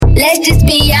Let's just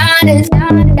be honest.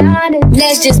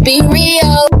 Let's just be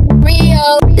real.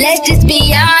 Let's just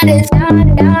be honest.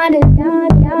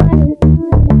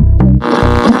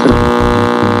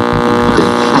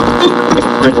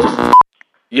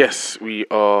 Yes, we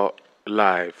are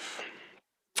live.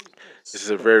 This is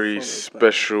a very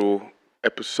special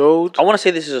episode. I want to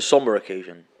say this is a somber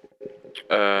occasion.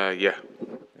 Yeah.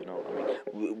 You know,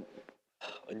 I mean,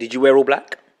 did you wear all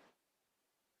black?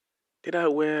 Did I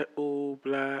wear all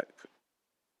black?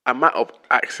 I might have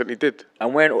accidentally did. I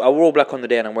wore all black on the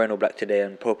day, and I'm wearing all black today,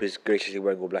 and Pope is graciously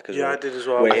wearing all black as well. Yeah, I did as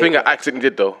well. I think I accidentally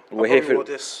did though. We're here for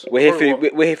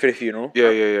the funeral.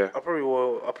 Yeah. I probably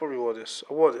wore this.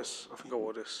 I wore this. I think I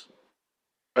wore this.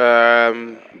 I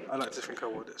like to think I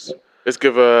wore this. Let's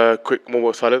give a quick moment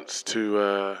of silence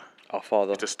to Our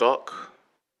father. Mr. Stark.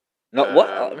 Not what?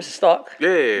 Mr. Stark?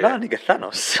 Yeah. Nah, nigga,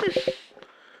 Thanos.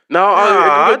 No,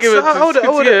 I'll give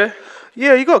it.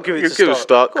 Yeah, you gotta give it to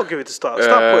Stark. Gotta give it to Stark.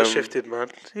 Stark put it shifted, man.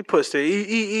 He puts it.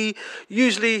 He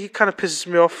usually he kind of pisses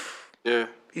me off. Yeah.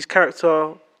 His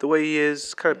character, the way he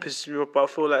is, kind of pisses me off. But I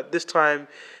feel like this time,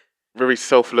 Very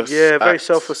selfless. yeah, very act.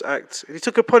 selfless act. And he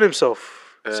took it upon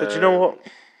himself. Said, you know what?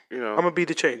 You know. I'm gonna be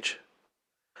the change.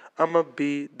 The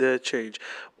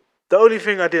only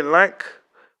thing I didn't like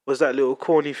was that little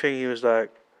corny thing. He was like,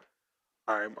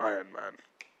 "I'm Iron Man."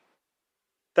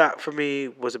 That for me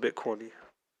was a bit corny.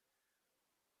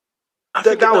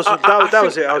 That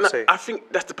was it. I would say. I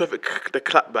think that's the perfect the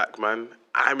clapback, man.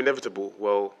 I'm inevitable.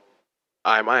 Well,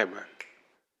 I'm Iron Man.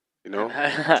 You know,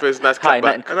 first nice Hi,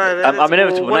 clapback. I'm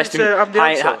inevitable. Nice to meet you. I'm the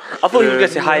answer. I thought you were going to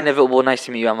say hi, inevitable. Nice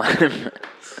to meet you. I'm.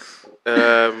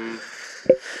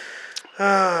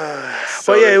 But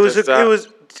yeah, it was. had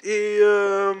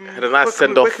a nice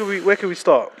send off. Where can we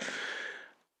start?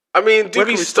 I mean, do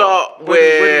we start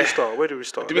Where where? do we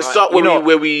start? Do we start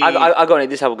where we? I got it.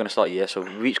 This is how we're going to start. Yeah. So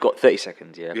we each got 30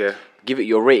 seconds. Yeah. Yeah. Give it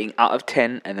your rating out of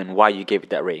 10, and then why you gave it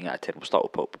that rating out of 10. We'll start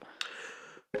with Pope.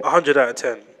 100 out of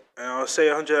 10. And I'll say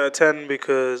 100 out of 10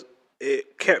 because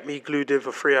it kept me glued in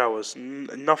for 3 hours.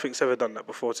 Nothing's ever done that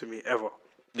before to me, ever.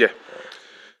 Yeah.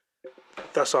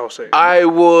 That's what I'll say. I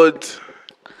would,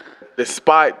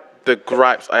 despite the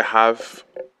gripes I have,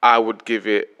 I would give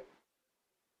it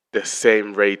the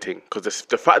same rating because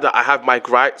the fact that I have my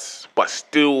gripes but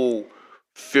still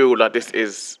feel like this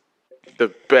is the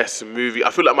best movie.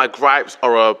 I feel like my gripes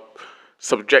are a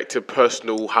subjective,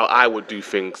 personal, how I would do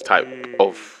things type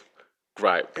of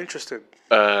gripe. Interesting.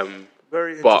 But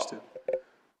Very interesting.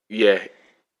 yeah,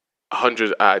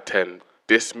 100 out of 10.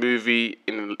 This movie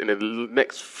in the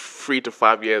next 3 to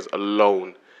 5 years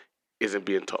alone isn't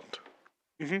being topped.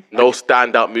 Mm-hmm. No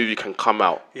standout movie can come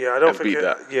out. Yeah, I don't and think beat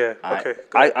that. Yeah, okay.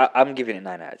 I'm giving it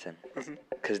 9 out of 10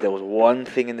 because there was one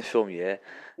thing in the film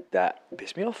that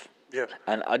pissed me off. Yeah.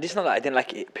 And it's not that I didn't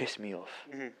like it; it pissed me off.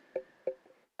 Mm-hmm.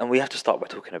 And we have to start by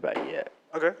talking about it. Yeah.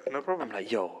 Okay, no problem. I'm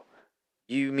like, yo,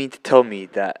 you mean to tell me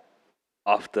that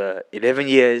after 11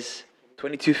 years,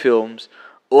 22 films,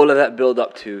 all of that build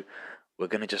up to, we're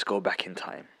gonna just go back in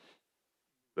time.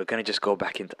 I'm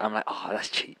like, oh, that's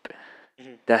cheap.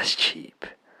 Mm-hmm. That's cheap.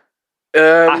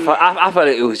 I felt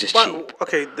like it was just cheap.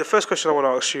 Okay, the first question I want to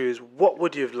ask you is, what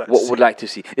would you have liked? What would like to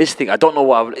see? This thing, I don't know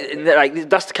what I would. Like,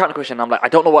 that's the counter question. I'm like, I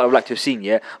don't know what I would like to have seen,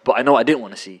 but I know what I didn't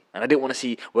want to see, and I didn't want to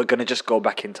see. We're gonna just go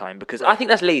back in time because I think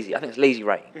that's lazy. I think it's lazy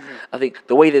writing. Mm-hmm. I think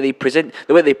the way they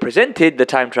presented the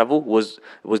time travel was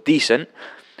decent,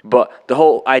 but the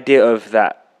whole idea of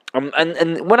that.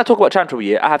 And when I talk about time travel,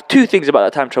 I have two things about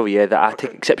that time travel that I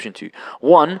take exception to.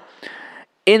 One.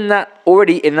 In that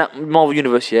Marvel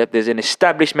universe there's an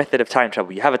established method of time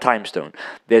travel. You have a time stone.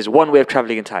 There's one way of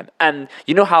traveling in time. And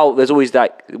you know how there's always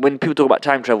that, when people talk about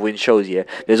time travel in shows,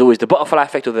 there's always the butterfly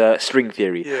effect or the string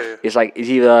theory. Yeah. It's like, it's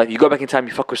either you go back in time,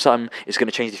 you fuck with something, it's going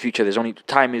to change the future. There's only,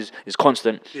 time is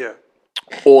constant. Yeah.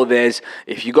 Or there's,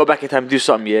 if you go back in time and do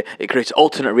something, it creates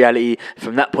alternate reality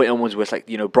from that point onwards where it's like,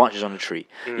 branches on a tree.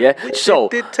 Yeah. Which so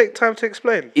it did take time to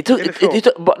explain.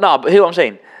 But hear what I'm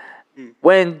saying.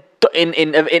 When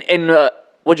in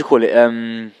what do you call it?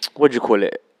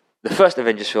 The first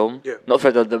Avengers film, not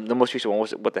first, the most recent one.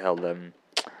 What the hell?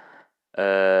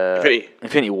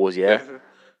 Infinity Wars. Yeah.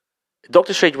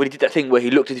 Doctor Strange, when he did that thing where he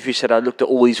looked at the future, said, "I looked at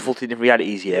all these 40 different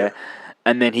realities."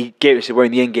 And then he gave us, "We're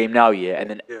in the Endgame now."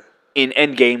 And then in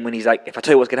Endgame, when he's like, "If I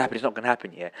tell you what's gonna happen, it's not gonna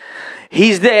happen."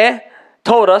 He's there,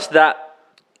 told us that.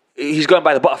 He's going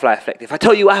by the butterfly effect. If I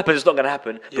tell you what happens, it's not going to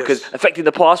happen because affecting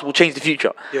the past will change the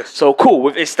future. Yes. So cool.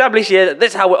 We've established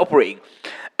that's how we're operating,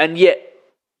 and yet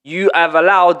you have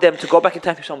allowed them to go back in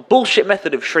time through some bullshit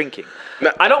method of shrinking.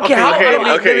 I don't care how.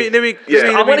 okay. I'm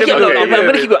gonna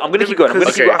keep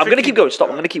going. Stop.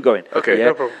 I'm gonna keep going. Okay. Yeah?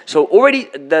 No problem. So already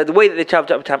the way that they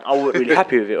traveled up time, I was really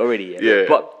happy with it already. Yeah.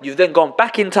 But you've then gone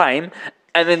back in time.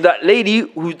 And then that lady,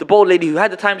 who's the bald lady who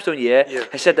had the time stone,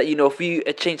 has said that, if you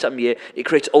change something, it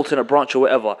creates alternate branch or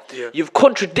whatever. Yeah. You've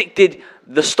contradicted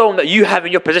the stone that you have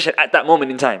in your possession at that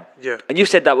moment in time. Yeah. And you've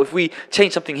said that if we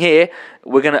change something here,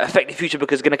 we're going to affect the future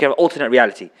because it's going to have an alternate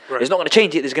reality. Right. It's not going to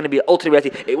change it. There's going to be an alternate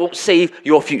reality. It won't save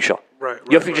your future. Right,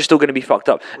 Your future's still going to be fucked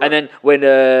up. Right. And then when,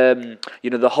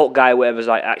 the Hulk guy, whatever's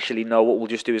like, actually, no, what we'll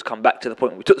just do is come back to the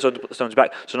point where we took the stones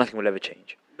back, so nothing will ever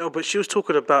change. No, but she was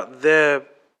talking about their...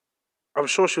 I'm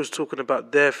sure she was talking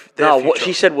about their no, future. what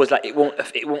she said was like it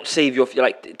won't save your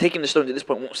taking the stones at this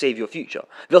point won't save your future.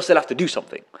 They'll still have to do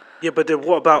something. Yeah, but then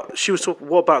what about she was talking?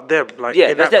 What about them? Like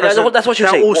Yeah, that's what she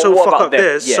was saying. Also what fuck about up them?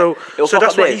 theirs. Yeah. So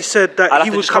that's why he said that I'll he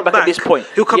have to would just come back at this point.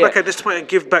 He'll come Yeah. back at this point and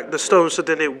give back the stones, so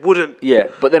then it wouldn't. Yeah,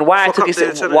 but then why I took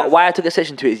why a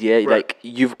section to it is like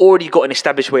you've already got an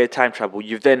established way of time travel.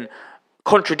 You've then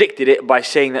contradicted it by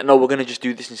saying that no, we're gonna just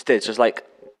do this instead. So it's like,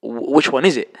 which one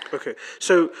is it? Okay,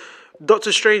 so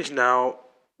Doctor Strange now.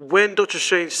 When Doctor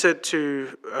Strange said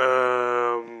to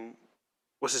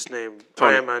what's his name,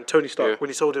 Iron Man, Tony Stark, when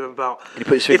he told him about when he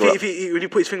put his finger up. When he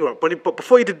put his finger up, but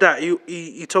before he did that,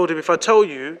 he told him, if I tell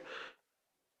you,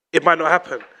 it might not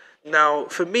happen. Now,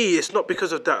 for me, it's not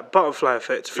because of that butterfly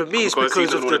effect. For me, it's because he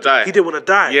didn't of want to die. He didn't want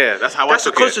to die. Yeah, that's how That's I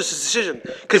a took it. conscious decision.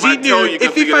 Because If I he knew, tell you,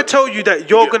 if I tell you that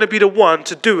you're going to be the one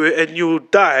to do it and you'll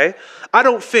die, I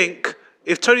don't think...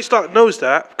 If Tony Stark knows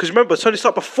that, because remember, Tony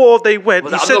Stark, before they went,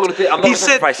 I'm not gonna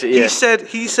sacrifice it, yeah.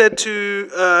 he said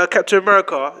to Captain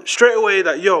America straight away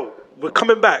that, yo, we're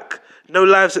coming back. No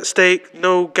lives at stake,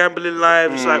 no gambling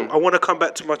lives. Like, I want to come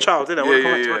back to my child, innit? I want to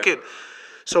come back to my kid.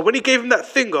 So when he gave him that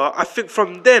finger, I think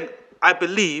from then, I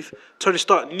believe Tony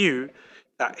Stark knew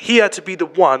that he had to be the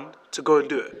one to go and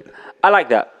do it. I like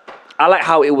that. I like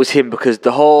how it was him because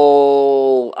the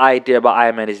whole idea about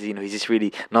Iron Man is, he's this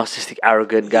really narcissistic,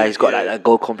 arrogant guy. He's got that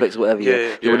gold complex, or whatever.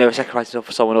 He will never sacrifice himself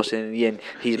for someone else. And in the end,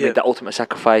 he's made that ultimate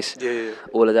sacrifice.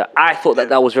 All of that. I thought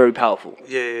that was very powerful.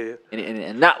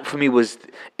 And that for me was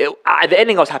the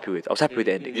ending. I was happy with. I was happy with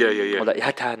the ending. Or that you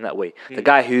had to have him that way. The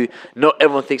guy who not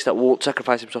everyone thinks that won't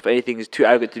sacrifice himself for anything, is too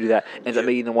arrogant to do that, ends up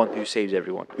being the one who saves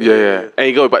everyone. And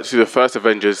you go back to the first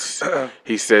Avengers.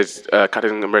 He says,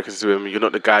 Captain America says to him, "You're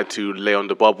not the guy to lay on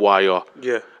the barbed wire."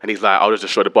 And he's like, "I'll just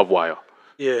destroy the barbed wire."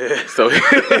 So you know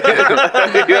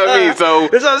what I mean? So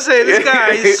that's what I'm saying. This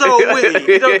guy is so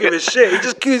witty. He don't give a shit. He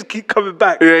just keep coming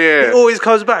back. He always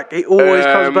comes back.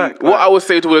 What I would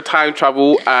say to the time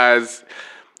travel as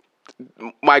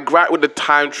my gripe with the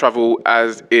time travel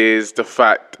as is the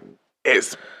fact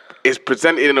it's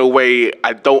presented in a way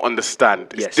I don't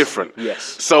understand. It's different.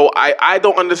 So I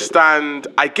don't understand.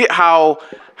 I get how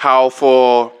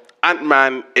for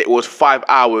Ant-Man, it was 5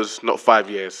 hours, not 5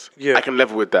 years. I can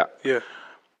level with that.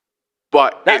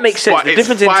 But that makes sense. The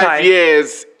difference in 5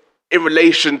 years in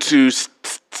relation to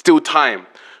still time.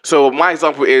 So my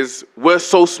example is, we're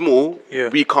so small,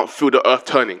 we can't feel the Earth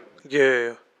turning.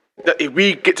 That if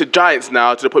we get to giants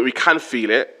now, to the point we can feel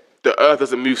it, the Earth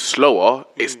doesn't move slower.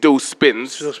 It still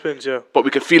spins. But we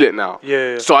can feel it now.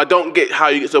 So I don't get how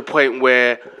you get to a point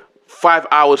where 5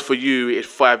 hours for you is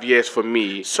 5 years for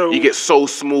me. So you get so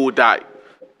small that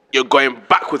you're going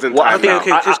backwards in time.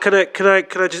 Can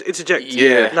I just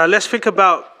interject? Now let's think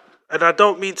about, and I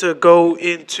don't mean to go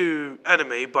into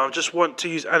anime, but I just want to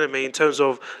use anime in terms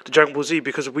of the Dragon Ball Z,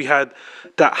 because we had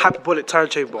that hyperbolic time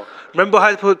chamber. Remember,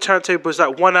 hyperbolic time chamber is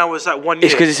like 1 hour is like 1 year.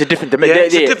 It's because it's a different dimension.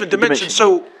 It's a different dimension.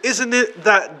 So isn't it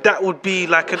that would be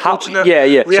like an alternate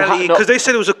reality? Because they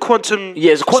said it was a quantum.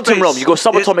 It's a quantum realm. You go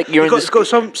subatomic. You're in this. Go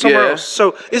somewhere else.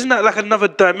 So isn't that like another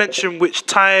dimension which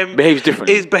time behaves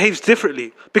differently? Behaves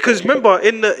differently. Because remember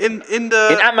in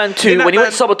Ant-Man 2, when he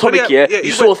went subatomic,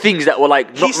 you saw things that were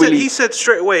like not really. He said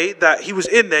straight away that he was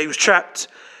in there, he was trapped,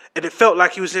 and it felt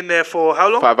like he was in there for how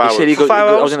long? 5 hours. He said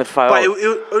I was in there for 5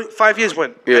 hours. But 5 years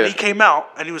went, and he came out,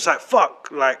 and he was like, fuck,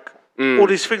 like, all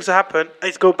these things that happen, I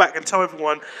need to go back and tell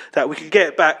everyone that we can get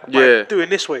it back by doing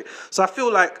this way. So I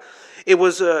feel like it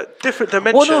was a different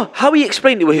dimension. Well, no, how he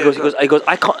explained it, he goes,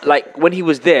 I can't, like, when he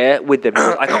was there with them, he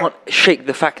goes, I can't shake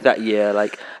the fact that,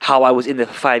 like, how I was in there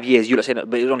for 5 years, you're not saying that,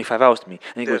 but it was only 5 hours to me.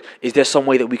 And he goes, is there some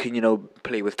way that we can,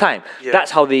 play with time? That's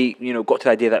how they, got to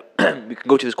the idea that we can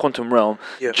go to this quantum realm,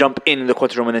 jump in the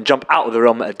quantum realm, and then jump out of the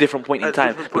realm at a different point in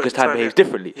time, because time behaves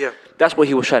differently. That's what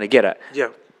he was trying to get at.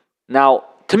 Now,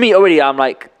 to me, already, I'm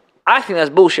like, I think that's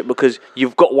bullshit, because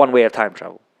you've got one way of time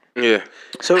travel.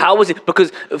 So how was it?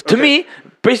 Because to me,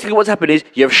 Basically, what's happened is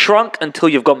you've shrunk until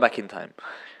you've gone back in time.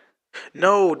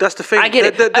 No, that's the thing. I get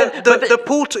it. The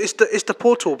portal is the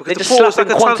portal because They the just portal is slap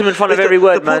like a quantum in front of every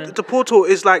word, man. The portal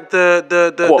is like the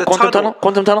Quantum tunnel?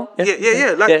 Quantum tunnel?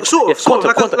 Yeah, like sort of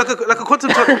like a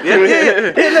quantum tunnel. Yeah.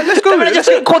 Let's go with it. Just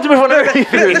say quantum in front of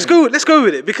everything. Let's go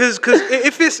with it because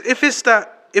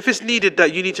if it's needed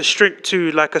that you need to shrink to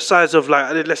like a size of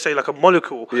like let's say like a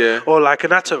molecule or like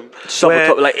an atom.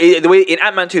 Subatomic, like the way in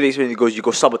Ant-Man 2 they when it goes, you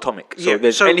go subatomic. So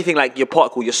there's anything like your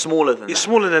particle, you're smaller than that. You're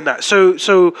smaller than that. So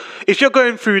if you're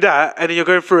going through that and then you're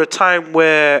going through a time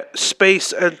where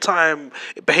space and time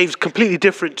behaves completely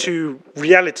different to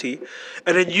reality,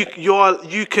 and then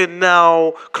you can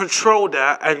now control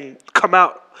that and come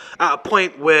out at a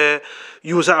point where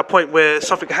you was at a point where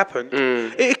something happened.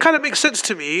 It kind of makes sense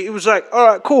to me. It was like, all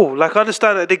right, cool. Like, I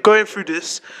understand that they're going through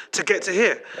this to get to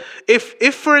here.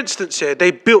 If for instance,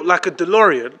 they built like a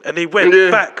DeLorean and they went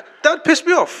back, that would piss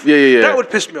me off. Yeah. That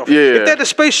would piss me off. Yeah. If they had a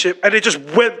spaceship and they just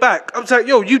went back, I was like,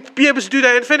 yo, you'd be able to do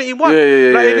that in Infinity War.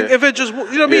 In Avengers, you know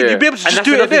what I mean? You'd be able to just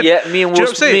do it then. Yeah, me and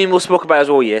Will spoke about it as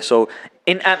well, So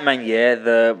in Ant-Man,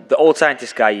 the old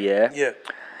scientist guy,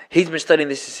 he's been studying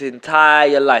this his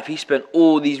entire life. He spent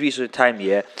all these research time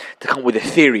to come up with a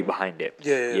theory behind it.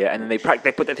 And then they put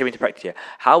that theory into practice.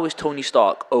 How is Tony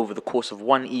Stark over the course of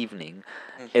one evening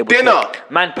able Dinner.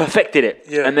 Man perfected it.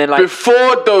 And then like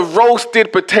before the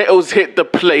roasted potatoes hit the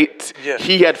plate,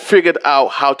 he had figured out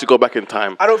how to go back in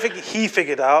time. I don't think he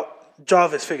figured out.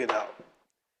 Jarvis figured out.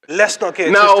 Let's not get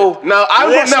it twisted.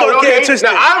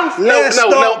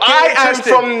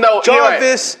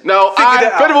 Jarvis.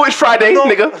 First of all, it's Friday,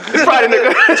 nigga. It's Friday,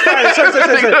 nigga. It's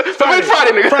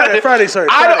Friday. Sorry. Friday, sorry.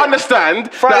 I don't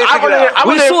understand.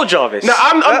 We saw Jarvis. We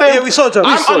saw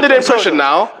Jarvis. I'm under the impression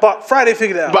now. But Friday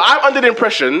figured it out. But I'm under the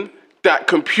impression that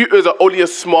computers are only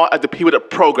as smart as the people that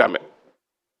program it.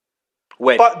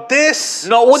 When? But this.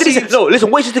 No, what did he say? No, listen,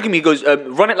 wait just a second. He goes,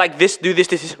 run it like this, do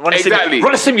this, run a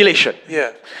simulation.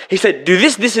 Yeah. He said, do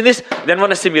this, and this, then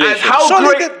run a simulation. And how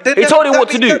great. He told him what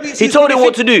to do. He told him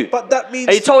what to do. But that means.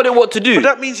 He told him what to do. But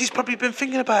that means he's probably been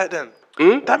thinking about it then.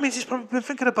 That means he's probably been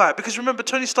thinking about it because remember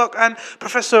Tony Stark and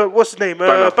Professor what's his name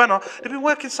Banner, they've been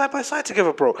working side by side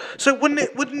together, bro. So wouldn't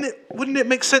it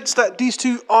make sense that these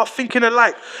two are thinking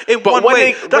alike in one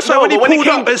way? That's why when he pulled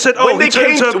up and said, "Oh, he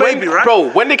turned into a baby," right? Bro,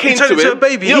 when they came to him, he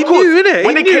knew,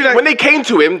 innit? When they came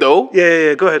to him, though,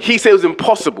 yeah, go ahead. He said it was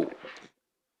impossible.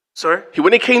 Sorry?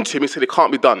 When they came to him, he said it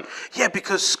can't be done. Yeah,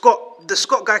 because the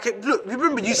Scott guy came. Look,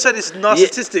 remember you said it's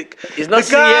narcissistic. It's not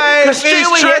the guy is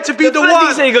trying to be the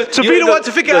one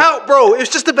to figure it out, bro. It's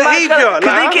just the behavior.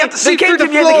 They came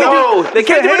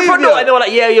to him in front door and they were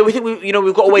like, yeah, we think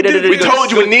we've got a way. We told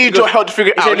you we need your help to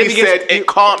figure it out. He said it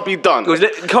can't be done.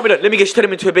 It can't be done. Let me turn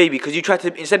him into a baby because you tried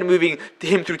to instead of moving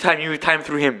him through time, you move time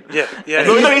through him. Yeah.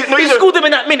 He schooled them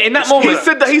in that minute, in that moment. He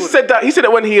said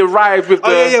that when he arrived with the.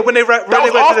 Oh yeah, when they that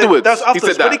was afterwards. That was afterwards.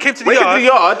 He said that. When he came to the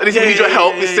yard and he said, "We need your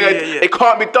help." He said, "It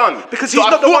can't be done." Because he's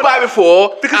not the one. I thought about it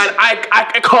before,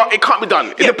 and it can't be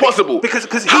done. It's impossible.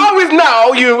 Because how is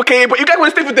now you okay? But you guys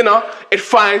want to stay for dinner? It's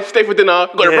fine. Stay for dinner.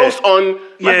 Got a roast on.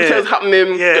 Mashed potatoes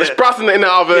happening. Got the sprouts in the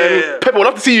oven. Pepper would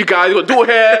love to see you guys. You got dual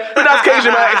hair. But that's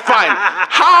occasion, man. It's fine.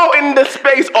 How in the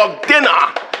space of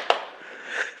dinner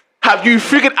have you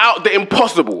figured out the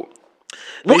impossible?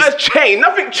 What has changed?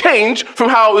 Nothing changed from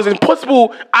how it was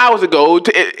impossible hours ago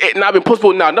to it now being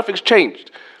possible now. Nothing's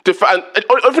changed. The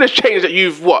only thing that's changed is that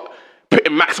you've put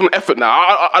in maximum effort now.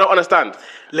 I don't understand.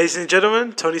 Ladies and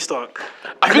gentlemen, Tony Stark.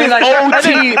 I think it's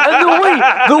OT.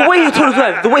 And the way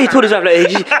he told his wife, like,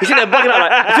 he's sitting there bugging out,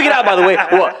 like, I figured out by the way,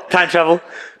 what? Time travel?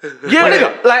 Yeah,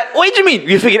 nigga. Like, what do you mean?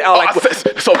 You figured out, like,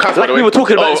 so cancel, like we were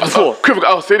talking about this before.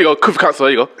 There you go. Quick cancel.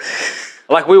 There you go.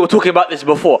 Like we were talking about this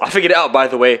before. I figured it out, by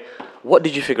the way. What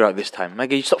did you figure out this time?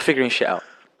 Nigga, you stop figuring shit out.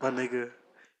 My nigga.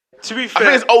 To be fair,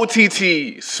 I think it's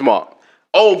OTT smart.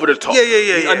 Over the top.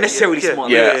 Yeah. Unnecessarily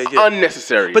smart. Yeah,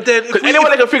 unnecessary. But then, because anyone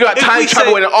that can figure out time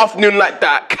travel in an afternoon like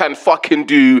that can fucking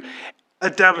do a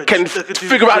damage. Can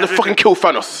figure out how to fucking kill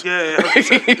Thanos. Yeah.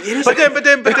 But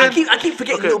then, I keep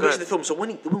forgetting little bits of the film. So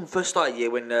when we first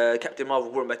started, when Captain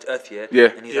Marvel brought him back to Earth,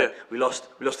 and he's like, we lost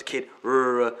the kid,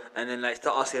 and then like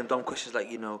start asking him dumb questions like,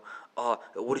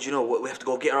 what did you know? We have to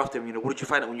go get her after him. What did you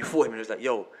find out when you fought him? And he was like,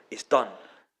 yo, it's done.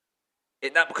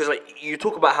 Because like you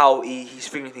talk about how he's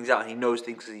figuring things out and he knows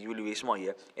things because he's really, really smart.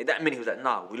 In that minute he was like,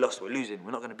 nah, we lost, we're losing, we're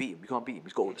not gonna beat him. We can't beat him.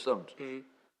 He's got all the stones. Mm-hmm.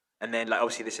 And then like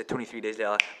obviously they said 23 days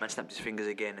later, man snapped his fingers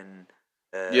again and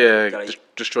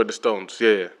destroyed the stones.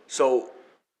 Yeah. So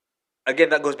again,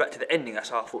 that goes back to the ending. That's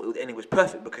how I thought the ending was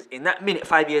perfect because in that minute,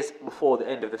 5 years before the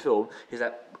end of the film, he's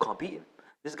like, we can't beat him.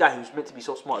 This guy who's meant to be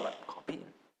so smart, like, we can't beat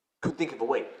him. Couldn't think of a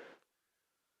way.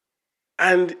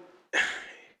 And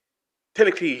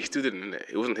technically, he still didn't.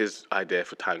 It wasn't his idea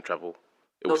for time travel.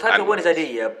 It No, was time travel Ant-Man's. wasn't his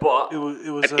idea, but It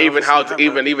was And even how to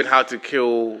Ant-Man. even how to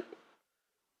kill.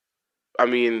 I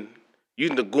mean,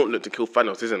 using the gauntlet to kill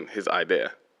Thanos isn't his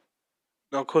idea.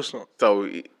 No, of course not. So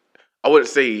I wouldn't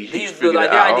say he figured it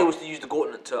the out. idea was to use the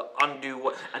gauntlet to undo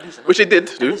what. And Which he did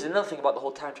And do. there's another thing about the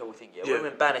whole time travel thing. Yeah,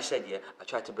 when Banner said, I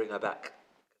tried to bring her back.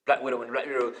 Black Widow, when Black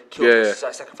Widow killed her,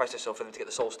 sacrificed herself for them to get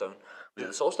the Soul Stone. Was it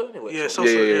the Soul Stone? Yeah, Soul Soul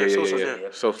Stone. yeah. Soul Stone, yeah.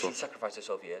 Soul She Stone. sacrificed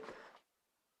herself,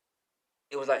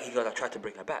 It was like he goes, I tried to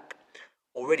bring her back.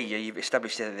 Already, you've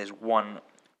established that there's one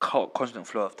constant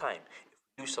flow of time.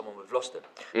 If we lose someone, we've lost them.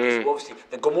 So obviously,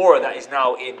 the Gamora that is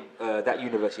now in that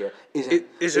universe is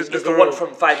the one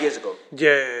from 5 years ago.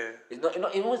 Yeah. It's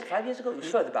not, it was 5 years ago? It was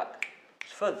further back.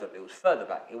 It was further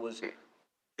back. It was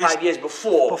 5 years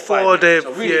before. Before they,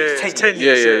 so really, it's 10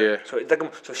 years. Yeah.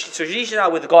 So she's now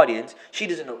with the Guardians. She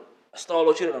doesn't know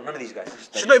Star-Lord. She doesn't know none of these guys.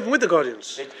 She's not even with the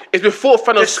Guardians. It's before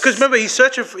Thanos. Because remember, he's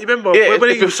searching for. Remember, Yeah, when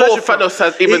it's he was before searching for- Thanos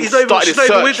has even he's not started his she's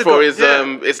not even with search the for Gu- his.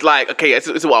 yeah. It's like, okay, this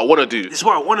is what I want to do. This is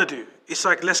what I want to do. It's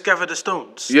like, let's gather the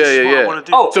stones. Yeah, This is what I yeah. want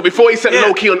to do. Oh, So before he sent Yeah.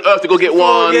 Loki on Earth to go get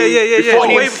Before- one, yeah. before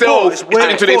he Way before. himself It's way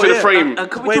stepped into before, the yeah. frame.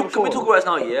 And can Way we talk before. about this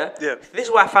now, yeah? Yeah. This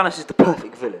is why Thanos is the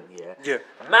perfect villain, Yeah.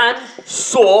 Man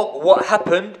saw what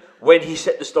happened when he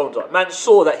set the stones up. Man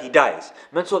saw that he dies.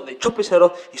 Man saw that they chop his head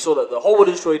off. He saw that the whole world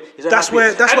is destroyed. He's That's unhappy.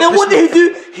 where- that's and what then what pissed did he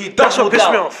me do? He That's what doubled pissed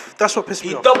me down. off. That's what pissed me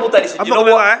He off. doubled down. He said, I'm you not know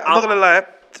gonna what? lie. I'm not gonna lie.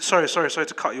 Sorry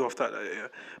to cut you off that. Yeah.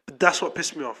 But that's what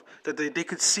pissed me off. That they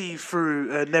could see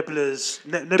through Nebula's.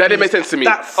 That didn't make sense to me.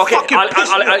 That Okay, fucking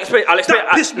pissed me I'll off. explain.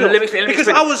 That pissed me Let me off. explain. Because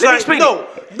Let me I was explain.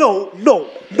 like, no.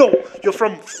 You're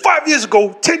from 5 years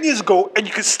ago, 10 years ago, and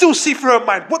you can still see through her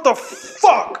mind. What the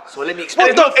fuck? So let me explain.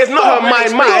 It's not her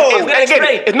mind. I'm gonna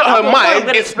explain. It's not her I'm mind.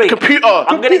 gonna It's explain. computer.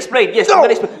 I'm gonna explain. Yes, I'm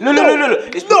gonna explain. No.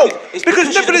 It's because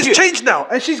she's Nebula's confused. changed now,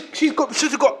 and she's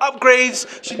got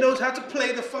upgrades. She knows how to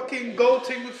play the fucking gold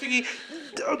thing with thingy.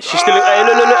 She's still. Hey,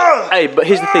 look. Hey, but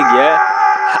here's the thing,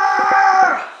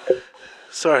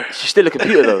 Sorry. She's still a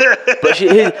computer though. but she's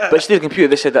still a computer.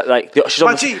 They said that like she's My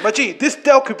almost. G, this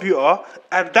Dell computer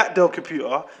and that Dell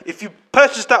computer, if you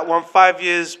purchased that one 5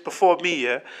 years before me,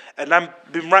 and I've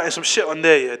been writing some shit on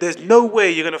there, there's no way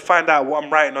you're gonna find out what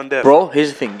I'm writing on there. Bro, here's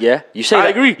the thing, You say I that.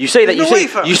 agree. You say that. There's You no say. way,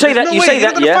 fam. You say There's that. no You way. say You're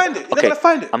that. not gonna Yeah. find it. You're not Okay. gonna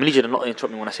find it. I'm gonna need you to not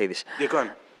interrupt me when I say this. Yeah, go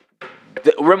on.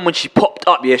 Remember when she popped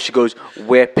up? Yeah, she goes,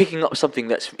 "We're picking up something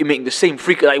that's emitting the same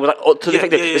frequency, like, to the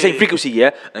effect that the same frequency,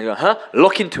 And you go,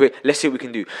 lock into it. Let's see what we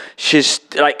can do." She's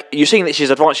like, you're saying that she's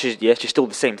advanced. She's still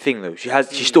the same thing though. She's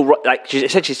still like, she's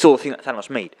essentially still the thing that Thanos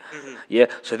made. Yeah.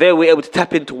 So there we're able to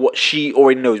tap into what she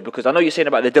already knows, because I know you're saying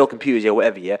about the Dell computers,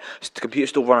 whatever. The computer's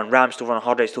still running RAM, still running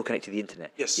hard drive, still connected to the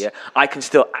internet. Yes. Yeah. I can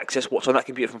still access what's on that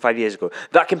computer from 5 years ago.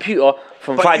 That computer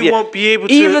from But 5 you years. won't be able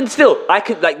to- Even still, I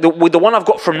can with the one I've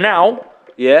got from now.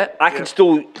 I can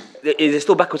still. There's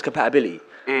still backwards compatibility.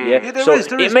 Yeah, there so is,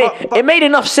 but it made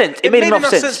enough sense. It made enough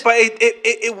sense. but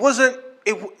it wasn't.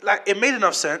 It made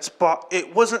enough sense, but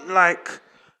it wasn't like.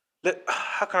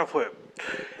 How can I put it?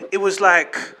 It was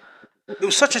like. It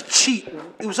was such a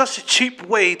cheap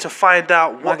way to find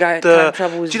out what guy, the time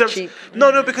travel was do you know cheap.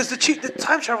 No, because the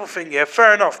time travel thing,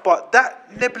 fair enough. But that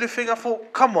Nebula thing, I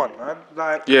thought, come on, man,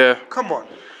 like, come on.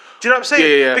 Do you know what I'm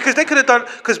saying? Yeah. Because they could have done.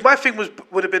 Because my thing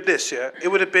would have been this.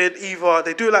 It would have been either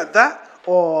they do it like that,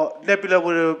 or Nebula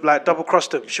would have like double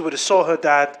crossed them. She would have saw her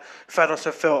dad, Thanos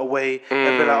had fell away,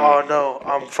 and be like, "Oh no,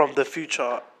 I'm from the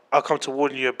future. I'll come to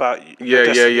warn you about your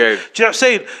destiny." Do you know what I'm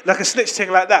saying? Like a snitch thing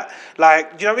like that.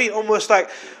 Like, do you know what I mean? Almost like.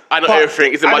 I know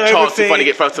everything. Is it my chance to finally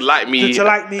get Thanos to like me? To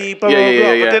like me, blah blah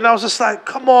blah. But then I was just like,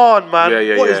 come on, man,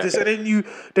 what is this? And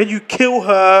then you kill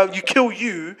her, you kill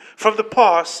you from the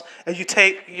past, and you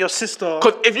take your sister.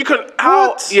 Because if you can,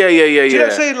 What? Do you know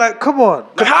what I'm saying? Like, come on.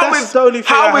 Like, How that's is the only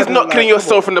thing I how is had, not like, killing come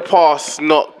yourself in the past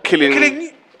not killing? on.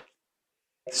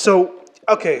 So,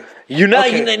 okay. Now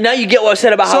you get what I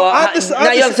said about So how. I understand,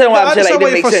 Now you understand why I'm saying like, it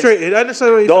didn't make sense. frustrated. I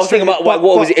understand why you're The whole thing frustrated. about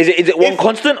what was it? Is it one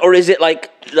constant, or is it like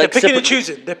They're picking separate? and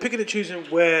choosing. They're picking and choosing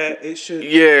where it should.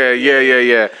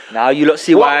 Yeah. Now you lot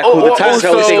see why I call the time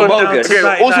travel thing bogus.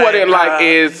 Okay, also what I didn't like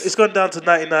is it's gone down to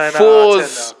 99.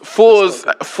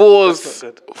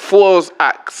 Four's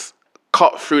axe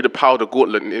cut through the power of the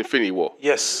gauntlet in Infinity War.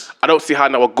 Yes. I don't see how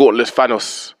now a gauntlet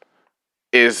Thanos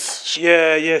is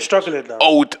Yeah, struggling now.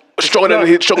 old, stronger than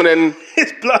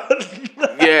His blood.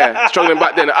 stronger than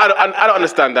back then. I don't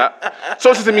understand that.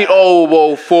 So says to me, oh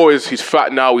well, Thor he's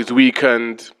fat now, he's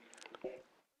weakened.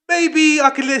 Maybe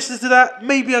I can listen to that.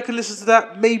 Maybe I can listen to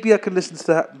that. Maybe I can listen to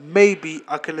that. Maybe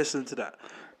I can listen to that.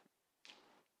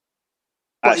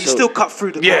 But he still cut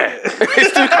through the Yeah, he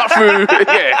still cut through.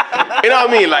 Yeah, you know what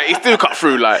I mean? Like he still cut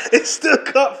through. Like It still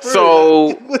cut through. so.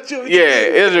 What do you want me to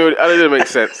Yeah, do? it doesn't make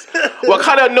sense. What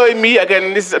kind of annoyed me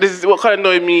again? This is what kind of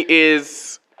annoyed me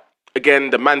is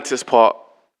again the Mantis part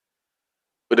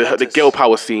with the girl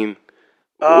power scene.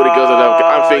 All the girls are there.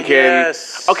 I'm thinking,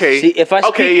 yes. okay, See, if I speak,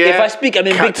 okay, yeah. if I speak, I'm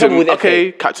in big trouble with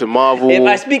Okay, FA. Captain Marvel. If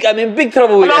I speak, I'm in big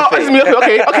trouble with No, FA. listen to me,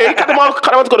 okay. Captain Marvel's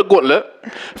got a gauntlet.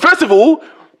 First of all,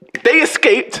 they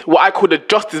escaped what I call the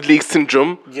Justice League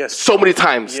syndrome. Yes. So many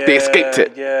times they escaped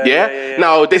it. Yeah.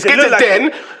 Now they escaped it look like then.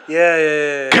 it?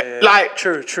 Yeah. Like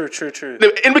True. in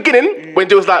the beginning, when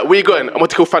they was like, "Where you going? I'm going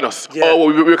to kill Thanos." Yeah. Oh,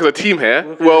 well, we work as a team here.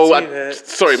 as Well, a team here.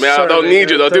 sorry, man, I Sorry, don't man,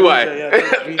 need you, though, don't do need I? you, yeah,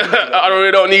 don't need you, I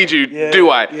really don't need you, do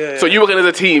I? yeah. So you working as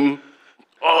a team.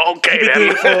 Oh, okay You've been then.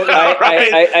 doing it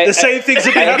for the same things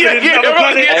have been happening in other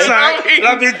planets.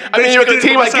 I mean, you work as a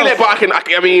team. I get it, but I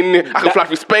can fly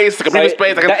through space. I can move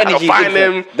space. I can find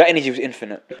them. That energy was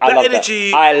infinite. That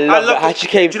energy, I love that. How she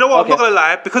came. Do you know what? Okay. I'm not gonna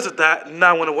lie. Because of that,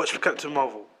 now I want to watch Captain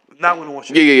Marvel. Now I want to watch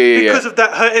it. Yeah. Because of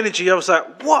that, her energy, I was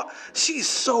like, what? She's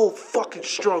so fucking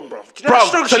strong, bro. Do you know how Bro,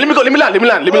 strong so she let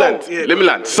me is?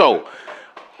 land. So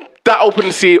that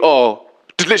opening scene,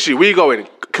 just literally, where you going?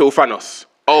 Kill Thanos.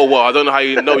 Oh well, I don't know how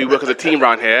you know we work as a team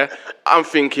around here. I'm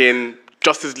thinking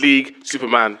Justice League,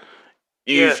 Superman.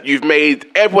 You've made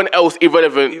everyone else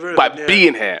irrelevant by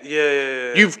being here.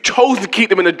 Yeah. You've chosen to keep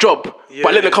them in a job,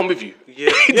 but let them come with you.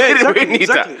 Yeah, You didn't really need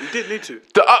exactly. that. You didn't need to.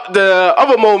 The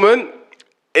other moment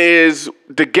is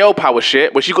the girl power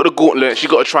shit, where she got the gauntlet. She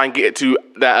got to try and get it to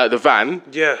the van.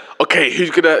 Yeah. Okay, who's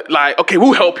gonna okay?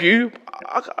 We'll help you.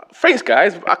 Thanks,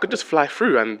 guys. I could just fly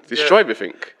through and destroy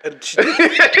everything. And she did.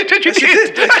 She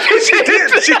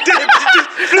did. She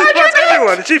flew past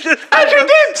everyone. She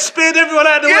just speared everyone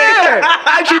out of the way.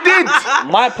 Yeah, and she did.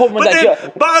 My problem with that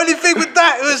girl. My only thing with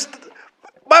that was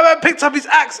my man picked up his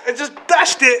axe and just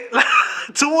dashed it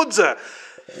towards her.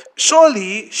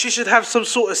 Surely she should have some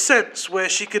sort of sense where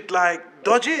she could like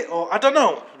dodge it, or I don't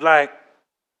know, like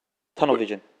Tunnel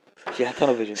vision. She had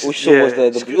tunnel vision. All she saw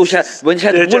was when she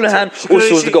had the ball in her hand, all she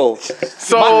saw was the goal.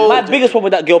 So my biggest problem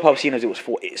with that girl power scene is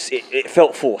it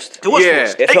felt forced. it was Yeah.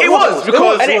 forced. It was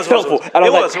because it felt forced. And I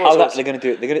was like, they're gonna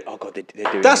do it. They're gonna. Oh god, they're doing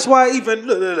it. That's why even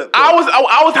look. I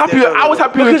was happy. I was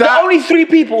happy with Because the that. only three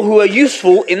people who were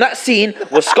useful in that scene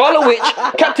was Scarlet Witch,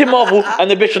 Captain Marvel, and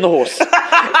the bitch on the horse.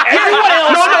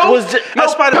 Everyone else was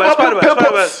just, Spider-Man.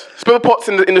 Pepper Potts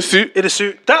in the suit. In a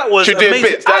suit. That was She did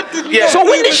amazing. bits. Yeah. So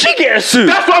when did she get a suit?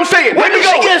 That's what I'm saying. Let me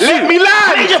go. Let me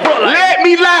land. Let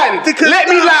me land. Let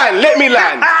me land. Let me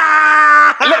land.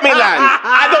 Let me land.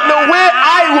 I don't know where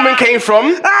Iron Woman came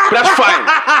from, but that's fine.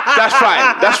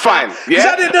 That's fine. Yeah.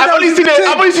 I've only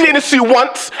seen it in the suit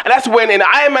once, and that's when in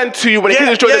Iron Man 2, when he came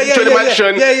to join the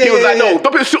mansion, he was like, "No,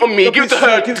 don't put the suit on me. Give it to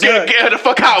her. Get her the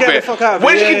fuck out of it."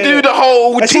 When she can do the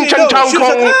whole Ching Chang Chang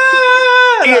Kong.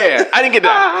 Yeah, I didn't get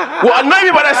that. What annoyed me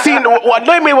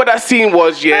about that scene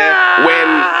was when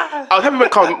I was happy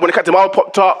when the Captain Marvel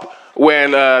popped up,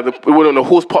 when the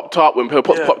horse popped up, when Pepper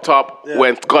Potts popped up,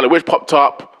 when Scarlet Witch popped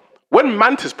up. When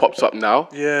Mantis pops up now,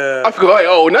 I feel like,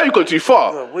 now you've gone too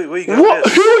far. Where you going with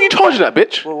this? Who are you charging at,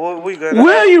 bitch? Where you going?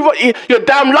 Where are you? You're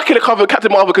damn lucky the cover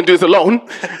Captain Marvel can do this alone.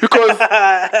 Because who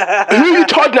are you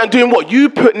charging at doing what? You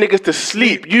put niggas to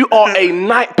sleep. You are a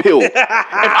night pill. If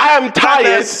I am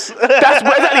tired, that's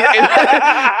what exactly.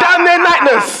 Damn their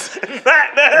nightness.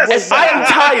 If I am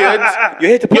tired, You're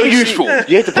here to put you're me useful. Sleep.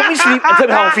 You're here to put me to sleep and tell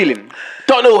me how I'm feeling.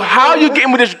 Don't know how you're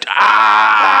getting with this.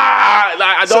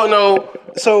 I don't know.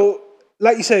 So,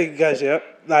 like you say, guys,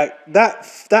 like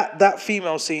that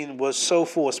female scene was so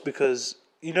forced because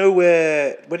you know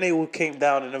when they all came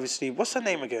down and obviously what's her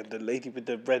name again? The lady with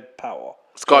the red power.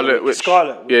 Scarlet Witch.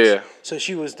 Yeah. So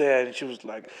she was there and she was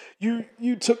like, "You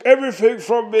took everything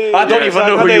from me." I don't even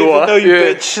know who I you are. know you,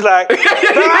 bitch. Like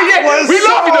that was We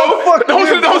laughed, you know. The whole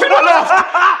cinema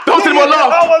laughed. The whole cinema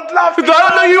laughed. I was laughing. I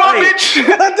don't know you are, bitch.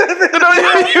 I don't even know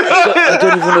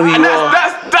who you are.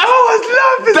 I was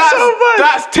laughing so much.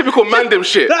 That's typical Mandem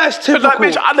shit. That's typical. Like,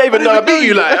 bitch, I don't even know I beat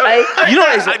you. Like, You know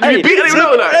what you beat him,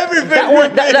 like. Everything.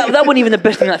 that wasn't even the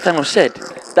best thing that Thanos said.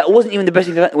 That wasn't even the best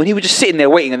thing. When he was just sitting there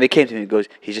waiting and they came to him, he goes,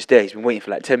 he's just there. He's been waiting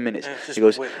for like 10 minutes. He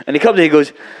goes, and he comes in, he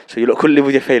goes, so you lot couldn't live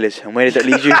with your failures. And where did that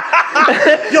lead you?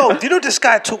 Yo, do you know this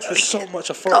guy talks with so much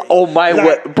authority? Oh my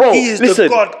word. Bro, he is listen. the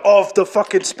god of the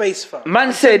fucking space, fam.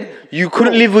 Man said, you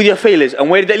couldn't live with your failures. And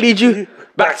where did that lead you?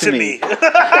 Back to me.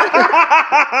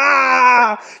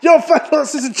 Yo,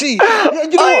 Thanos is a G. You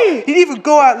know what? He didn't even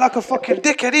go out like a fucking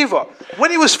dickhead either.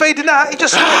 When he was fading out, he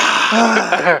just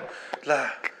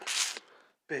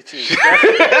bitches. You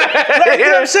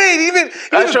know what I'm saying? He didn't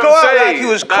go out like he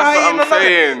was crying or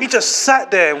nothing. He just sat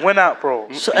there and went out,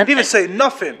 bro. So, he didn't even say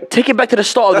nothing. Take it back to the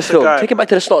start of the film. guy. Take it back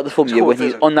to the start of the film, yeah, when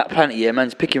he's on that planet, yeah,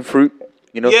 man's picking fruit.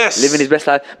 You know, living his best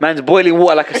life. Man's boiling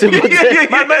water like a simple.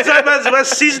 Man's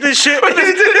seasoning shit.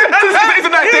 It's a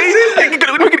nice day.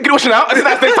 Get washing out. It's a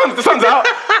nice day. The sun's out.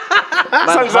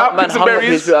 Sun's out. Man Some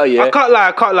berries. I can't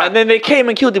lie. And then they came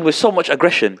and killed him with so much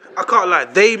aggression. I can't lie.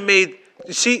 They made.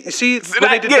 You see. When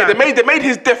Like, they did that, they made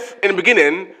his death in the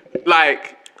beginning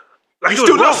like he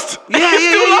still lost. Yeah.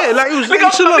 Like he was.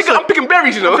 I'm picking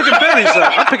berries, you know. I'm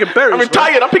picking berries. I'm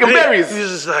retired. I'm picking berries. He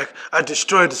was just like, I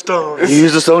destroyed the stones. He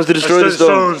used the stones to destroy the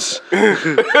stones.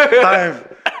 Time.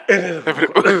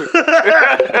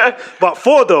 But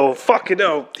Thor though, fucking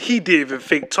hell, he didn't even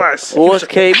think twice. Force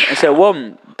came and said,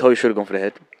 "One, told you should have gone for the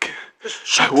head."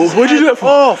 What did you do that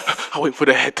for? I went for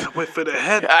the head.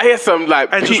 I hear some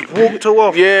like and just walked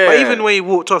off. Yeah. But even when he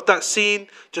walked off, that scene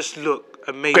just looked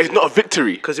amazing. It's not a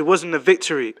victory. Because it wasn't a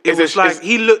victory. It was like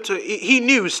he looked. He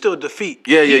knew it was still defeat.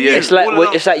 Yeah. It's like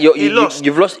you've lost.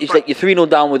 It's like you're 3-0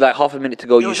 down with like half a minute to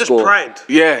go. It was just pride.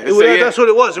 Yeah, That's what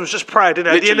it was. It was just pride. And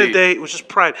at the end of the day, it was just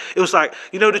pride. It was like,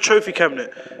 you know, the trophy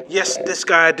cabinet. Yes, this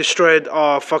guy destroyed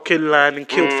our fucking land and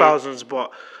killed thousands,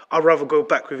 but I'd rather go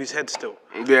back with his head still.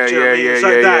 Yeah. It was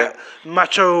like that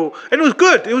macho, and it was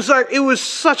good. It was like it was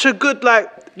such a good like.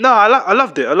 No, I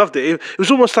loved it. It was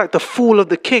almost like the fall of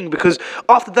the king because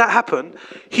after that happened,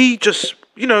 he just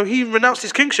he renounced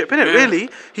his kingship, innit? Yeah. Really,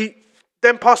 he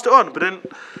then passed it on. But then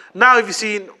now, if you've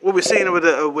seen what we're seeing with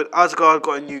Asgard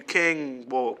got a new king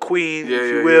or queen,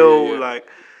 if you will, like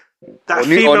that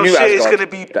female shit is gonna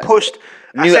be pushed.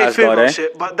 I say Asgard, female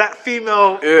shit, but that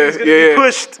female is gonna be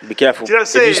pushed. Be careful. Do you know what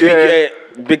I'm saying? If you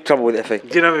speak, big trouble with FA. Do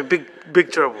you know what I mean? Big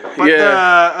trouble. But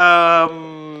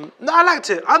no, I liked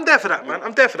it. I'm there for that, man.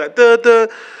 I'm there for that.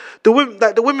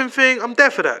 The women thing, I'm there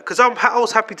for that because I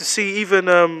was happy to see even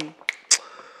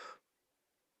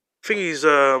thingy's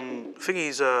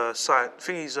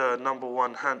number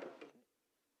one hand.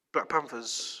 Black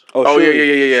Panthers. Oh,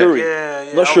 yeah. Shuri. Yeah.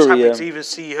 Not I was Shuri, happy yeah. to even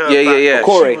see her. Yeah.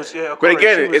 Corey. But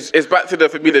again, it's back to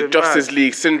for me the Justice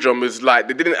League syndrome is like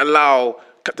they didn't allow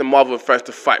Captain Marvel first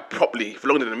to fight properly for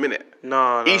longer than a minute.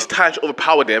 No. Each time she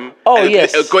overpowered them. Oh, and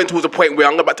yes. It was going towards a point where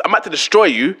I'm about to destroy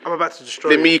you.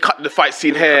 Then me cut the fight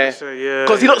scene here.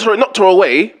 Because he knocked her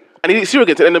away and he didn't see her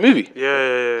again to the end of the movie.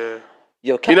 Yeah.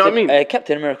 Yo, Captain, you know what I mean?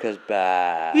 Captain America's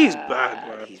bad. He's bad,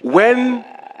 man. When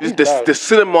the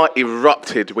cinema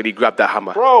erupted when he grabbed that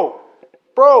hammer. Bro.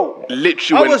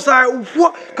 Literally. I was like,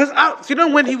 what? Because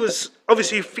when he was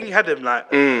obviously he had him like,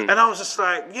 and I was just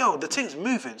like, yo, the thing's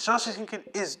moving. So I was just thinking,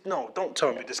 don't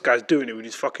tell me this guy's doing it with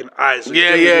his fucking eyes.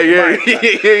 Yeah. You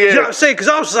know what I'm saying? Because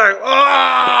I was like,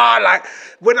 like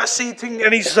when I see thing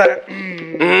and he's like,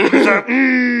 and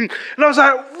I was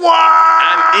like,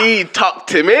 what? And he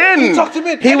tucked him in.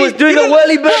 He was doing a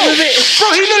whirly bird with it.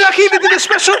 Bro, he looked like he even did a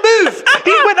special move.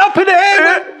 He went up in the air,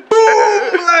 went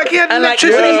boom, like he had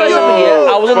electricity.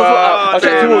 I was on the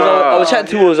phone. I was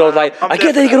chatting to Wolves. I was like, I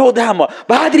get that he can hold the hammer,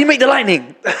 but how did he make the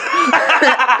lightning?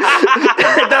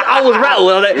 I was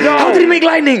rattled. I was like, how did he make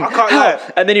lightning? How?